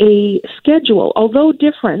 Maintaining a schedule, although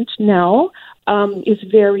different now, is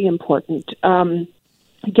very important.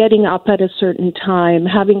 getting up at a certain time,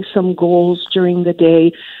 having some goals during the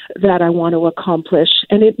day that I want to accomplish.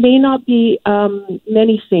 And it may not be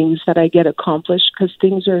many things that I get accomplished because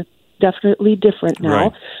things are definitely different now.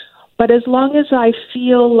 Right. But as long as I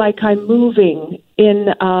feel like I'm moving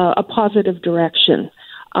in a positive direction,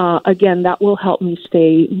 again, that will help me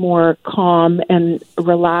stay more calm and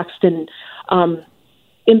relaxed and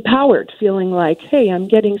empowered, feeling like, hey, I'm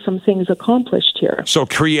getting some things accomplished here. So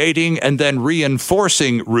creating and then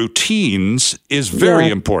reinforcing routines is very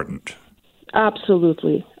important.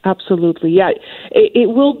 Absolutely. Yeah, it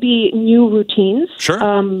will be new routines. Sure.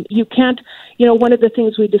 You can't, one of the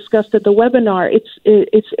things we discussed at the webinar,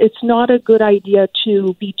 it's not a good idea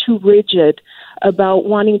to be too rigid about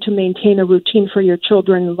wanting to maintain a routine for your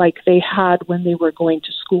children like they had when they were going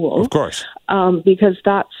to school. Of course. Because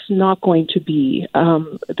that's not going to be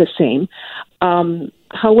the same.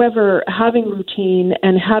 However, having routine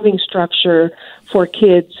and having structure for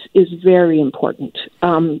kids is very important.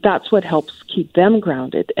 That's what helps keep them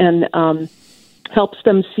grounded and helps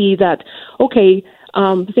them see that, okay,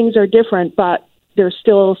 things are different, but there's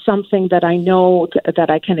still something that I know that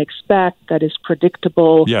I can expect that is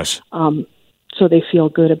predictable. Yes. So they feel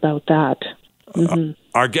good about that. Mm-hmm.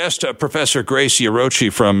 Our guest, Professor Grace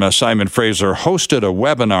Yarochi from Simon Fraser, hosted a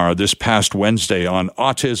webinar this past Wednesday on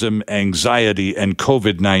autism, anxiety, and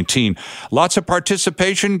COVID-19. Lots of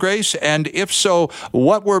participation, Grace, and if so,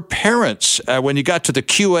 what were parents, when you got to the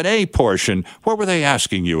Q&A portion, what were they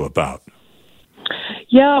asking you about?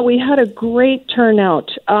 Yeah, we had a great turnout.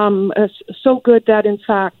 So good that, in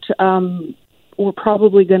fact, we're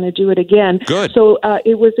probably going to do it again. Good. So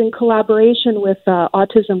it was in collaboration with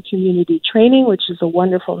Autism Community Training, which is a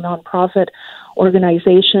wonderful nonprofit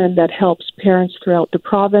organization that helps parents throughout the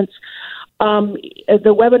province. The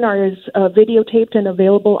webinar is videotaped and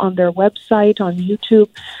available on their website, on YouTube.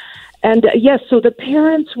 And yes, so the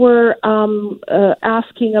parents were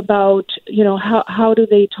asking about, how do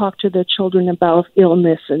they talk to their children about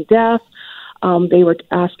illness and death? They were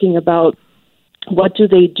asking about what do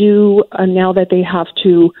they do now that they have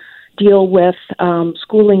to deal with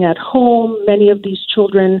schooling at home. Many of these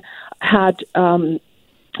children had, in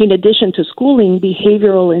addition to schooling,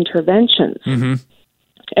 behavioral interventions. Mm-hmm.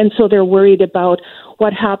 And so they're worried about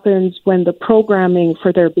what happens when the programming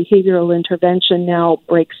for their behavioral intervention now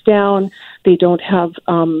breaks down. They don't have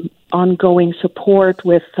ongoing support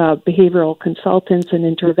with behavioral consultants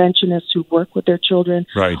and interventionists who work with their children,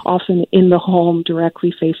 right, often in the home,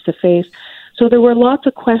 directly face-to-face. So there were lots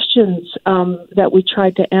of questions that we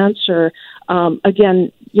tried to answer.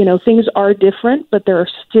 Again, things are different, but there are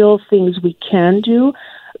still things we can do.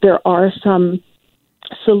 There are some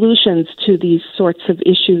solutions to these sorts of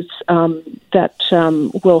issues that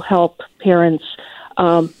will help parents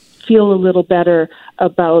feel a little better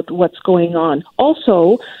about what's going on.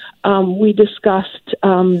 Also, we discussed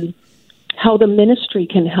how the ministry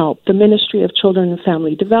can help. The Ministry of Children and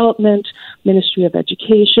Family Development, Ministry of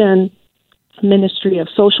Education, Ministry of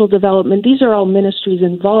Social Development. These are all ministries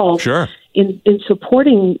involved Sure. in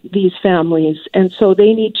supporting these families. And so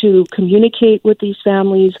they need to communicate with these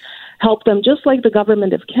families, help them, just like the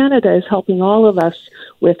Government of Canada is helping all of us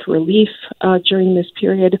with relief during this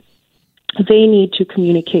period. They need to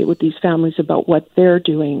communicate with these families about what they're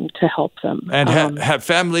doing to help them. And have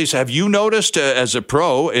families, have you noticed, as a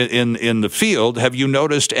pro in the field, have you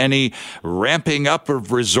noticed any ramping up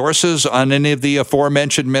of resources on any of the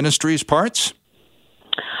aforementioned ministries' parts?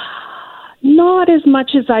 Not as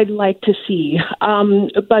much as I'd like to see,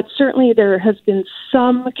 but certainly there has been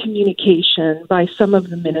some communication by some of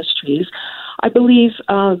the ministries. I believe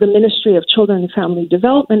the Ministry of Children and Family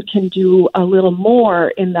Development can do a little more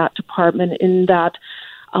in that department, in that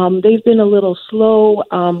they've been a little slow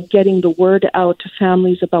getting the word out to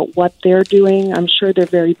families about what they're doing. I'm sure they're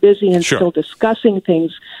very busy and Sure. still discussing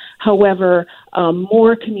things. However,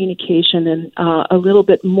 more communication and a little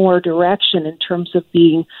bit more direction in terms of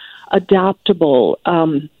being adaptable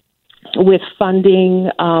with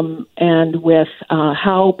funding and with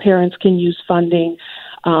how parents can use funding,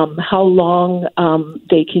 how long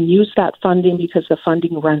they can use that funding, because the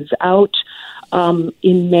funding runs out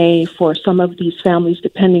in May for some of these families,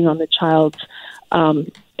 depending on the child's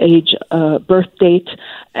age, birth date.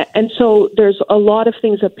 And so there's a lot of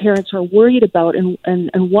things that parents are worried about and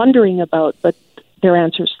wondering about, but their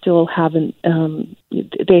answers still haven't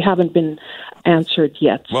been answered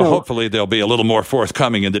yet. Well, hopefully they'll be a little more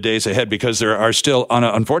forthcoming in the days ahead, because there are still,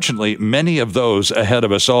 unfortunately, many of those ahead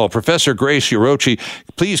of us all. Professor Grace Urochi,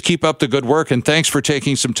 please keep up the good work, and thanks for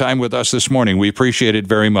taking some time with us this morning. We appreciate it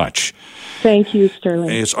very much. Thank you, Sterling.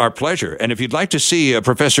 It's our pleasure. And if you'd like to see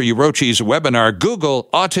Professor Urochi's webinar, Google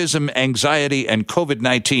Autism, Anxiety, and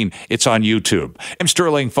COVID-19. It's on YouTube. I'm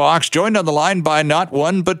Sterling Fox, joined on the line by not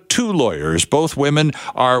one but two lawyers. Both women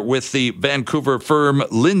are with the Vancouver firm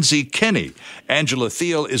Lindsay Kenny. Angela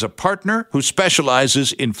Thiel is a partner who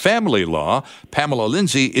specializes in family law. Pamela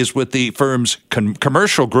Lindsay is with the firm's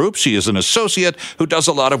commercial group. She is an associate who does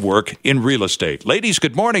a lot of work in real estate. Ladies,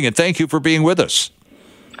 good morning, and thank you for being with us.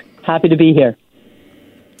 Happy to be here.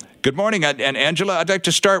 Good morning. And Angela, I'd like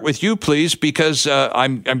to start with you, please, because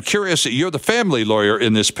I'm curious. You're the family lawyer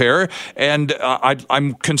in this pair, and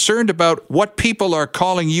I'm concerned about what people are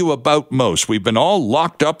calling you about most. We've been all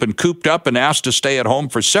locked up and cooped up and asked to stay at home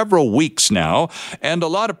for several weeks now, and a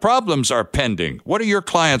lot of problems are pending. What are your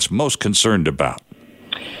clients most concerned about?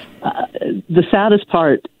 The saddest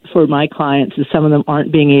part for my clients is some of them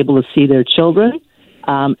aren't being able to see their children.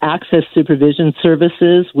 Access supervision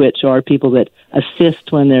services, which are people that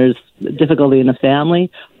assist when there's difficulty in a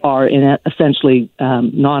family, are essentially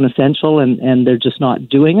non-essential, and they're just not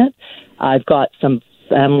doing it. I've got some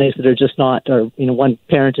families that are just not, or one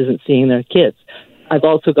parent isn't seeing their kids. I've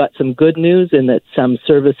also got some good news in that some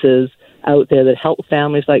services out there that help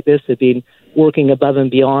families like this have been working above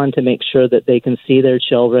and beyond to make sure that they can see their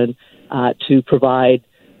children, to provide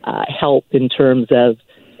help in terms of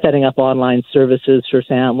setting up online services for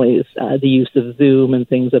families, the use of Zoom and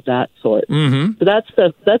things of that sort. Mm-hmm. So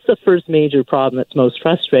that's the first major problem that's most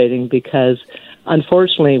frustrating, because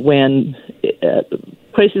unfortunately when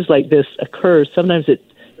crises like this occur, sometimes it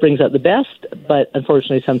brings out the best, but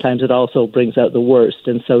unfortunately sometimes it also brings out the worst.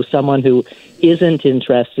 And so someone who isn't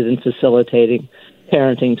interested in facilitating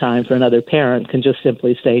parenting time for another parent can just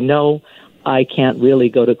simply say, no, I can't really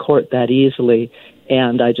go to court that easily,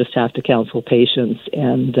 and I just have to counsel patients.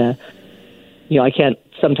 And, I can't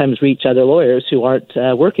sometimes reach other lawyers who aren't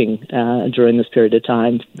working during this period of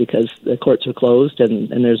time because the courts are closed and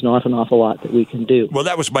there's not an awful lot that we can do. Well,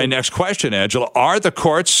 that was my next question, Angela. Are the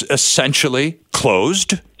courts essentially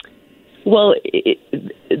closed? Well,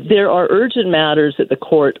 there are urgent matters that the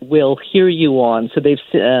court will hear you on. So they've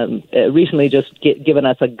recently just given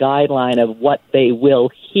us a guideline of what they will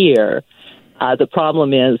hear. The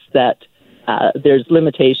problem is that there's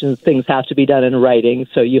limitations. Things have to be done in writing,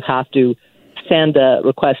 so you have to send a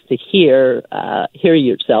request to hear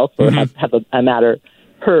yourself or have a matter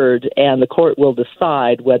heard, and the court will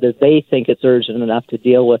decide whether they think it's urgent enough to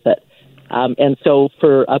deal with it. And so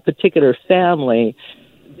for a particular family,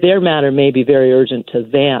 their matter may be very urgent to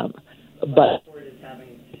them, but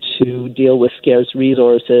to deal with scarce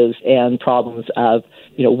resources and problems of,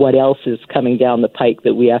 what else is coming down the pike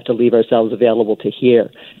that we have to leave ourselves available to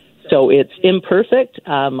hear. So it's imperfect.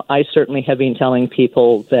 I certainly have been telling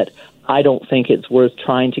people that I don't think it's worth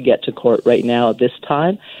trying to get to court right now at this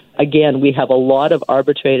time. Again, we have a lot of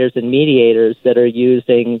arbitrators and mediators that are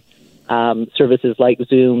using services like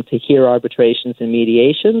Zoom to hear arbitrations and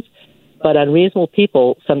mediations, but unreasonable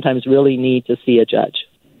people sometimes really need to see a judge,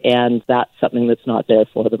 and that's something that's not there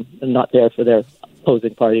for them, and not there for their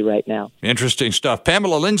opposing party right now. Interesting stuff.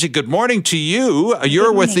 Pamela Lindsay, good morning to you.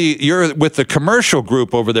 You're with the commercial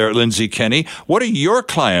group over there at Lindsay Kenny. What are your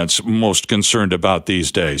clients most concerned about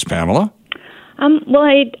these days, Pamela? A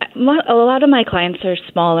lot of my clients are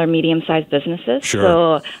small or medium-sized businesses. Sure.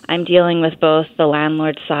 So I'm dealing with both the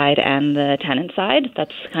landlord side and the tenant side.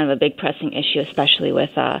 That's kind of a big pressing issue, especially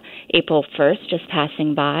with April 1st just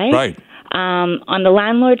passing by. Right. On the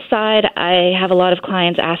landlord side, I have a lot of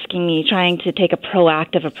clients asking me, trying to take a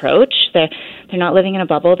proactive approach. They're not living in a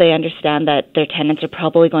bubble. They understand that their tenants are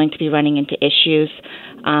probably going to be running into issues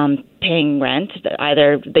paying rent.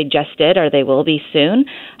 Either they just did or they will be soon.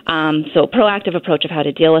 So proactive approach of how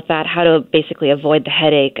to deal with that, how to basically avoid the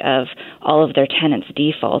headache of all of their tenants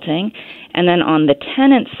defaulting. And then on the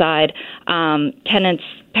tenant side, tenants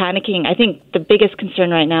panicking. I think the biggest concern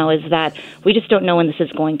right now is that we just don't know when this is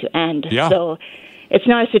going to end. Yeah. So it's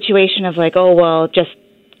not a situation of like, oh, well, just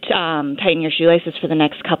tighten your shoelaces for the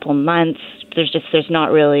next couple months. There's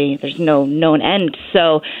no known end.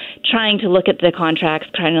 So trying to look at the contracts,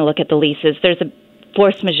 trying to look at the leases. There's a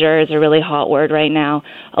force majeure is a really hot word right now.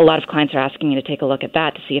 A lot of clients are asking me to take a look at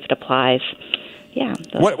that to see if it applies. Yeah.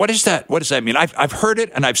 What is that? What does that mean? I've heard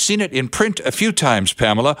it and I've seen it in print a few times,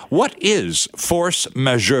 Pamela. What is force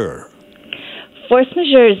majeure? Force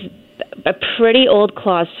majeure is a pretty old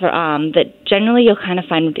clause for that generally you'll kind of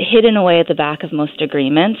find hidden away at the back of most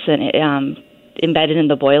agreements and embedded in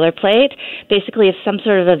the boilerplate. Basically, if some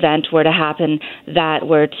sort of event were to happen that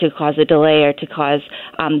were to cause a delay or to cause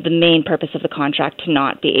the main purpose of the contract to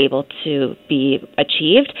not be able to be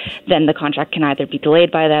achieved, then the contract can either be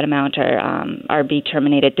delayed by that amount or be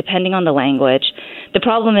terminated, depending on the language. The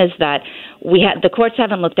problem is that the courts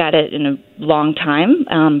haven't looked at it in a long time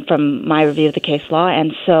from my review of the case law,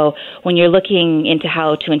 and so when you're looking into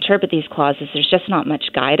how to interpret these clauses, there's just not much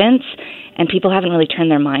guidance, and people haven't really turned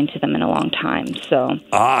their mind to them in a long time.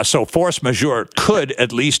 So force majeure could,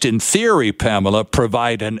 at least in theory, Pamela,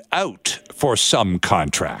 provide an out for some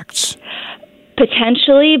contracts.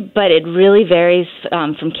 Potentially, but it really varies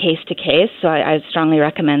from case to case. So I strongly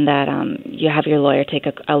recommend that you have your lawyer take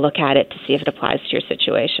a look at it to see if it applies to your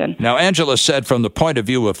situation. Now, Angela said from the point of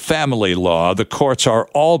view of family law, the courts are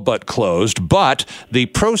all but closed, but the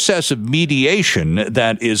process of mediation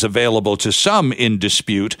that is available to some in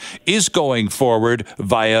dispute is going forward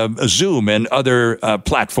via Zoom and other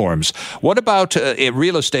platforms. What about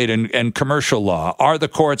real estate and commercial law? Are the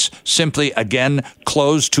courts simply, again,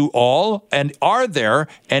 closed to all? And are there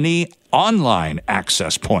any online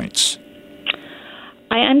access points?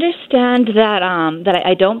 I understand that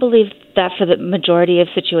I don't believe that for the majority of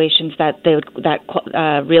situations that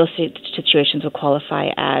real estate situations would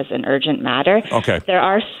qualify as an urgent matter. Okay. There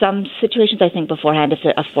are some situations, I think, beforehand, if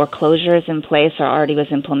a foreclosure is in place or already was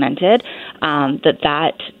implemented,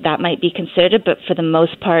 that might be considered. But for the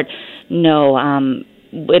most part, no.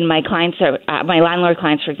 When my landlord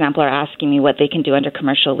clients, for example, are asking me what they can do under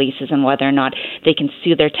commercial leases and whether or not they can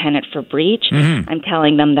sue their tenant for breach, I'm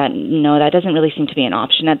telling them that no, that doesn't really seem to be an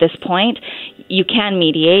option at this point. You can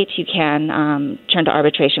mediate, you can turn to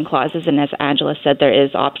arbitration clauses, and as Angela said, there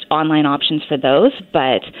is online options for those.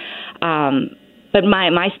 But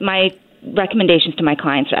my recommendations to my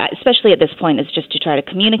clients, especially at this point, is just to try to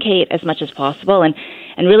communicate as much as possible and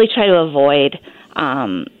really try to avoid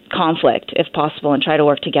conflict if possible and try to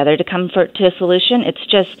work together to come to a solution. It's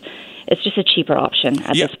just a cheaper option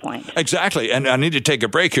at this point. Exactly. And I need to take a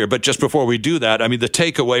break here, but just before we do that, I mean, the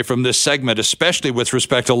takeaway from this segment, especially with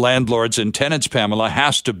respect to landlords and tenants, Pamela,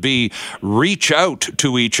 has to be reach out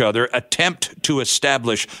to each other, attempt to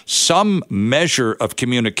establish some measure of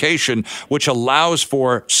communication which allows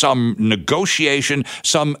for some negotiation,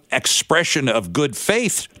 some expression of good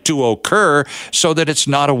faith to occur so that it's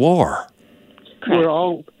not a war.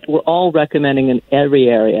 Correct. We're all recommending in every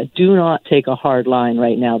area, do not take a hard line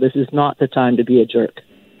right now. This is not the time to be a jerk.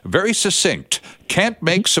 Very succinct. Can't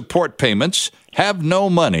make support payments, have no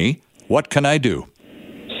money. What can I do?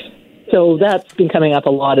 So that's been coming up a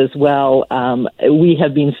lot as well. We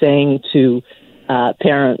have been saying to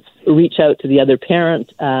parents, reach out to the other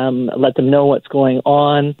parent, let them know what's going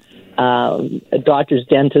on. Doctors,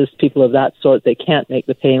 dentists, people of that sort, they can't make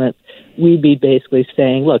the payments. We'd be basically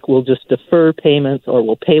saying, look, we'll just defer payments or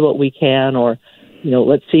we'll pay what we can or,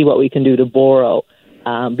 let's see what we can do to borrow.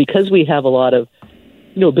 Because we have a lot of,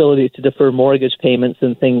 ability to defer mortgage payments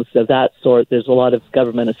and things of that sort, there's a lot of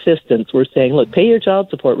government assistance. We're saying, look, pay your child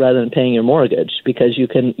support rather than paying your mortgage because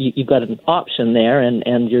you've got an option there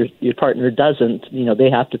and your partner doesn't. They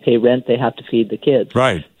have to pay rent, they have to feed the kids.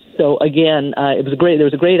 Right. So again, there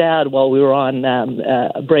was a great ad while we were on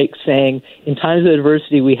a break saying, in times of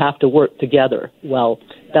adversity, we have to work together. Well,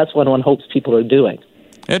 that's what one hopes people are doing.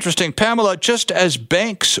 Interesting. Pamela, just as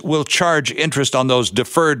banks will charge interest on those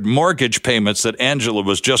deferred mortgage payments that Angela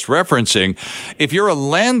was just referencing, if you're a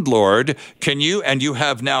landlord, and you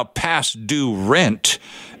have now past due rent,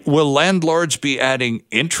 will landlords be adding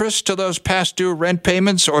interest to those past due rent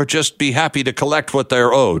payments or just be happy to collect what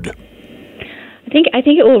they're owed? I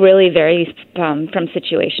think it will really vary from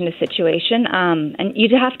situation to situation, and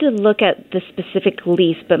you'd have to look at the specific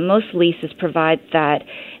lease, but most leases provide that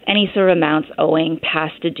any sort of amounts owing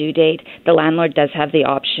past a due date, the landlord does have the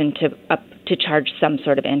option to charge some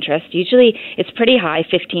sort of interest. Usually it's pretty high,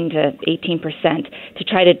 15 to 18%, to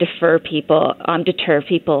try to deter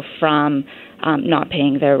people from not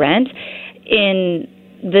paying their rent. In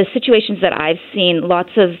the situations that I've seen,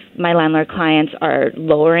 lots of my landlord clients are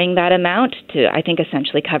lowering that amount to, I think,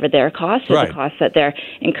 essentially cover their costs or the costs that they're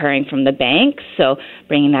incurring from the bank. So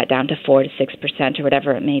bringing that down to 4 to 6% or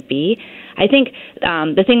whatever it may be. I think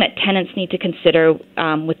the thing that tenants need to consider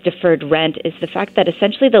with deferred rent is the fact that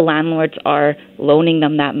essentially the landlords are loaning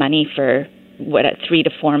them that money for 3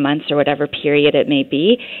 to 4 months or whatever period it may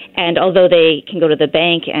be. And although they can go to the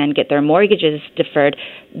bank and get their mortgages deferred,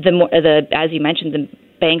 as you mentioned, the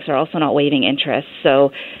banks are also not waiving interest.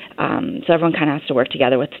 So everyone kind of has to work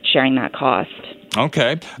together with sharing that cost.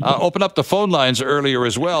 Okay. Open up the phone lines earlier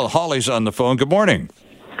as well. Holly's on the phone. Good morning.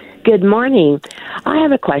 Good morning. I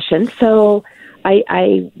have a question. So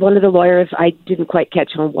one of the lawyers, I didn't quite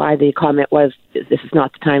catch on why the comment was, this is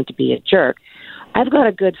not the time to be a jerk. I've got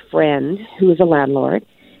a good friend who is a landlord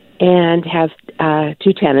and has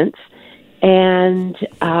 2 tenants, and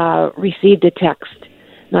received a text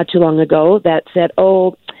not too long ago that said,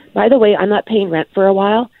 oh, by the way, I'm not paying rent for a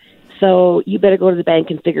while, so you better go to the bank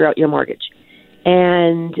and figure out your mortgage.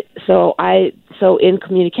 And so in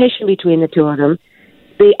communication between the two of them,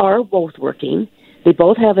 they are both working. They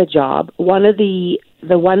both have a job. One of the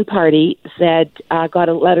one party said, got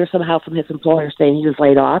a letter somehow from his employer saying he was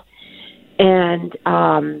laid off. And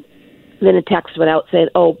then a text went out saying,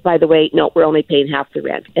 oh, by the way, no, we're only paying half the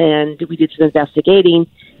rent. And we did some investigating,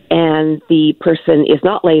 and the person is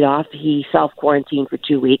not laid off. He self-quarantined for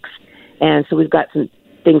 2 weeks. And so we've got some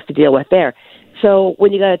things to deal with there. So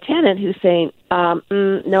when you got a tenant who's saying,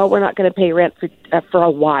 no, we're not going to pay rent for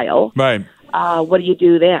a while, right? What do you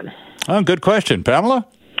do then? Oh, good question. Pamela?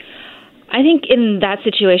 I think in that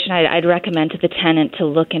situation, I'd recommend to the tenant to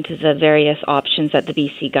look into the various options that the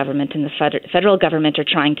BC government and the federal government are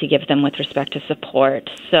trying to give them with respect to support.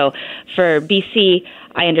 So for BC,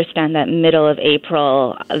 I understand that middle of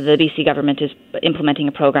April, the BC government is implementing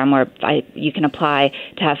a program where you can apply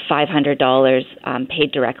to have $500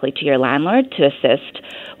 paid directly to your landlord to assist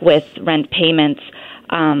with rent payments.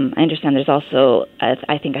 I understand there's also,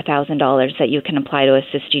 I think, $1,000 that you can apply to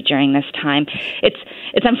assist you during this time.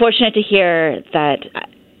 It's unfortunate to hear that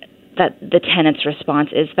the tenant's response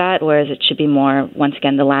is that, whereas it should be more, once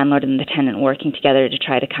again, the landlord and the tenant working together to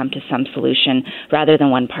try to come to some solution rather than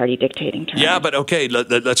one party dictating terms. Yeah, but okay,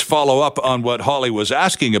 let's follow up on what Holly was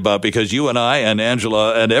asking about, because you and I and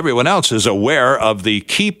Angela and everyone else is aware of the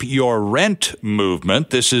Keep Your Rent movement.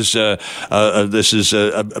 This is a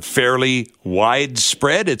fairly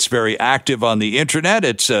widespread. It's very active on the internet.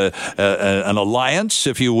 It's an alliance,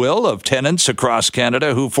 if you will, of tenants across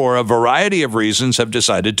Canada who, for a variety of reasons, have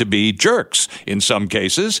decided to be jerks in some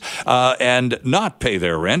cases and not pay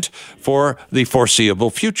their rent for the foreseeable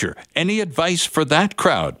future. Any advice for that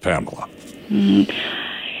crowd, Pamela?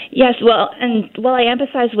 Yes, well, and while I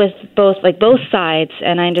empathize with both sides,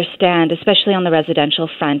 and I understand, especially on the residential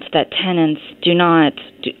front, that tenants do not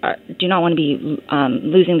want to be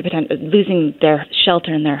losing their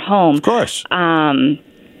shelter in their home. Of course.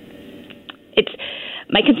 It's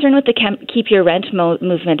my concern with the Keep Your Rent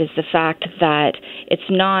movement is the fact that it's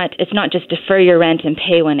not just defer your rent and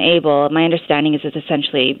pay when able. My understanding is it's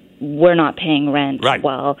essentially we're not paying rent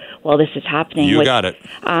while this is happening. You got it.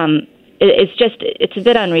 It's a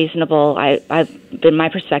bit unreasonable. I've been my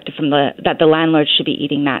perspective that the landlords should be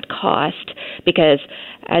eating that cost, because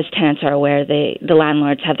as tenants are aware, the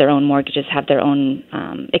landlords have their own mortgages, have their own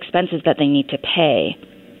expenses that they need to pay.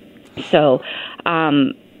 So.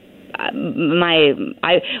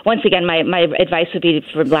 Once again, my advice would be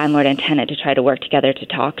for landlord and tenant to try to work together to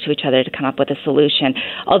talk to each other to come up with a solution.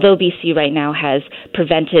 Although BC right now has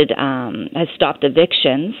stopped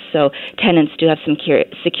evictions, so tenants do have some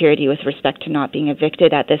security with respect to not being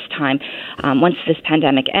evicted at this time. Once this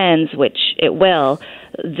pandemic ends, which it will,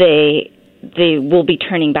 they will be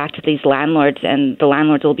turning back to these landlords, and the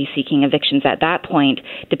landlords will be seeking evictions at that point,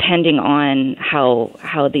 depending on how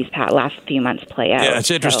these last few months play out. Yeah, it's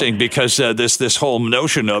interesting because this whole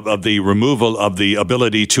notion of the removal of the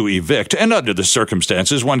ability to evict, and under the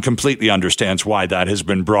circumstances, one completely understands why that has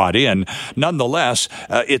been brought in. Nonetheless,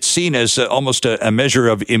 it's seen as almost a measure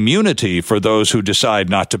of immunity for those who decide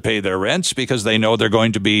not to pay their rents, because they know they're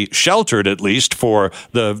going to be sheltered, at least for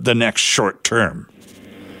the next short term.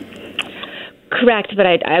 Correct, but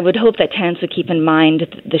I would hope that tenants would keep in mind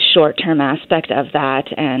the short-term aspect of that,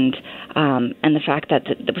 and the fact that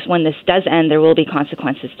when this does end, there will be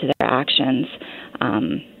consequences to their actions.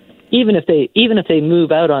 Even if they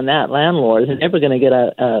move out on that landlord, they're never going to get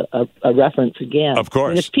a reference again. Of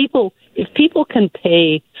course, and if people can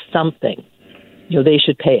pay something, they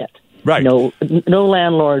should pay it. Right. No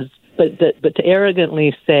landlords, but to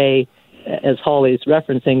arrogantly say, as Holly's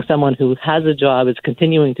referencing, someone who has a job is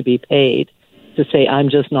continuing to be paid, to say, I'm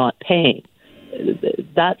just not paying.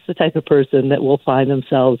 That's the type of person that will find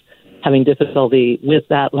themselves having difficulty with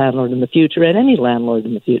that landlord in the future, and any landlord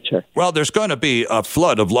in the future. Well, there's going to be a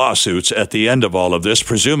flood of lawsuits at the end of all of this,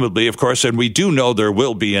 presumably, of course, and we do know there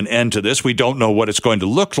will be an end to this. We don't know what it's going to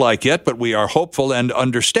look like yet, but we are hopeful and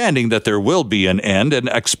understanding that there will be an end, and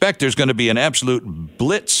expect there's going to be an absolute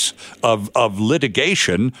blitz of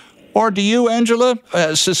litigation Or do you, Angela,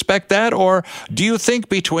 suspect that? Or do you think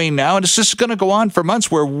between now, and this is going to go on for months,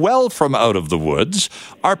 we're well from out of the woods,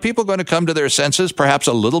 are people going to come to their senses perhaps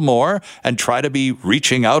a little more and try to be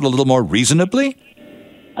reaching out a little more reasonably?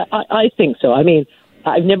 I think so. I mean,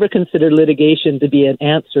 I've never considered litigation to be an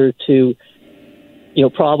answer to,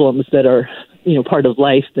 problems that are, part of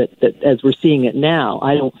life that as we're seeing it now.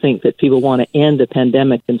 I don't think that people want to end a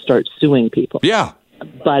pandemic and start suing people. Yeah.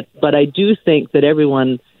 But I do think that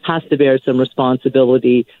everyone has to bear some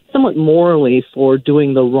responsibility, somewhat morally, for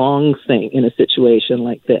doing the wrong thing in a situation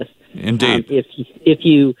like this. Indeed. If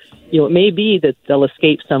you, it may be that they'll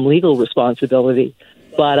escape some legal responsibility,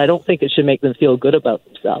 but I don't think it should make them feel good about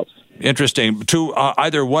themselves. Interesting. To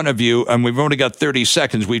either one of you, and we've only got 30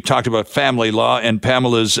 seconds, we've talked about family law and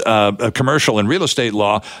Pamela's commercial and real estate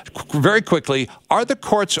law. Very quickly, are the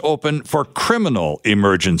courts open for criminal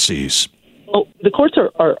emergencies? Oh, the courts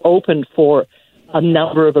are open for a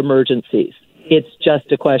number of emergencies. It's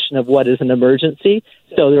just a question of what is an emergency.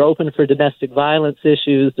 So they're open for domestic violence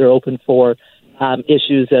issues. They're open for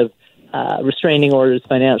issues of restraining orders,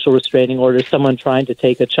 financial restraining orders, someone trying to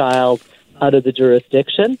take a child out of the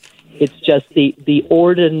jurisdiction. It's just the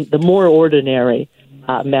more ordinary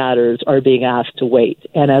matters are being asked to wait.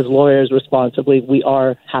 And as lawyers responsibly, we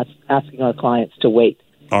are asking our clients to wait.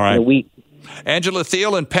 All right. In a week. Angela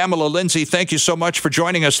Thiel and Pamela Lindsay, thank you so much for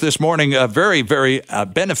joining us this morning. A very, very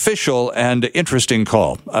beneficial and interesting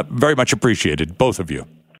call. Very much appreciated, both of you.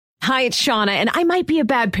 Hi, it's Shauna, and I might be a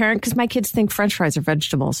bad parent because my kids think French fries are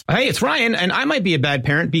vegetables. Hey, it's Ryan, and I might be a bad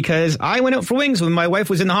parent because I went out for wings when my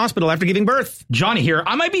wife was in the hospital after giving birth. Johnny here.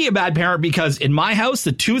 I might be a bad parent because in my house,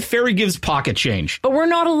 the tooth fairy gives pocket change. But we're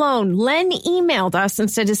not alone. Len emailed us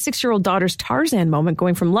and said his 6-year-old daughter's Tarzan moment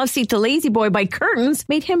going from love seat to lazy boy by curtains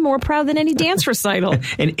made him more proud than any dance recital.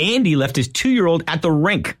 And Andy left his 2-year-old at the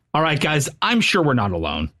rink. All right, guys, I'm sure we're not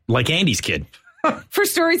alone. Like Andy's kid. For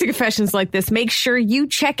stories and confessions like this, make sure you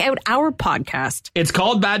check out our podcast. It's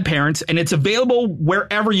called Bad Parents, and it's available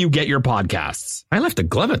wherever you get your podcasts. I left a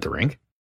glove at the rink.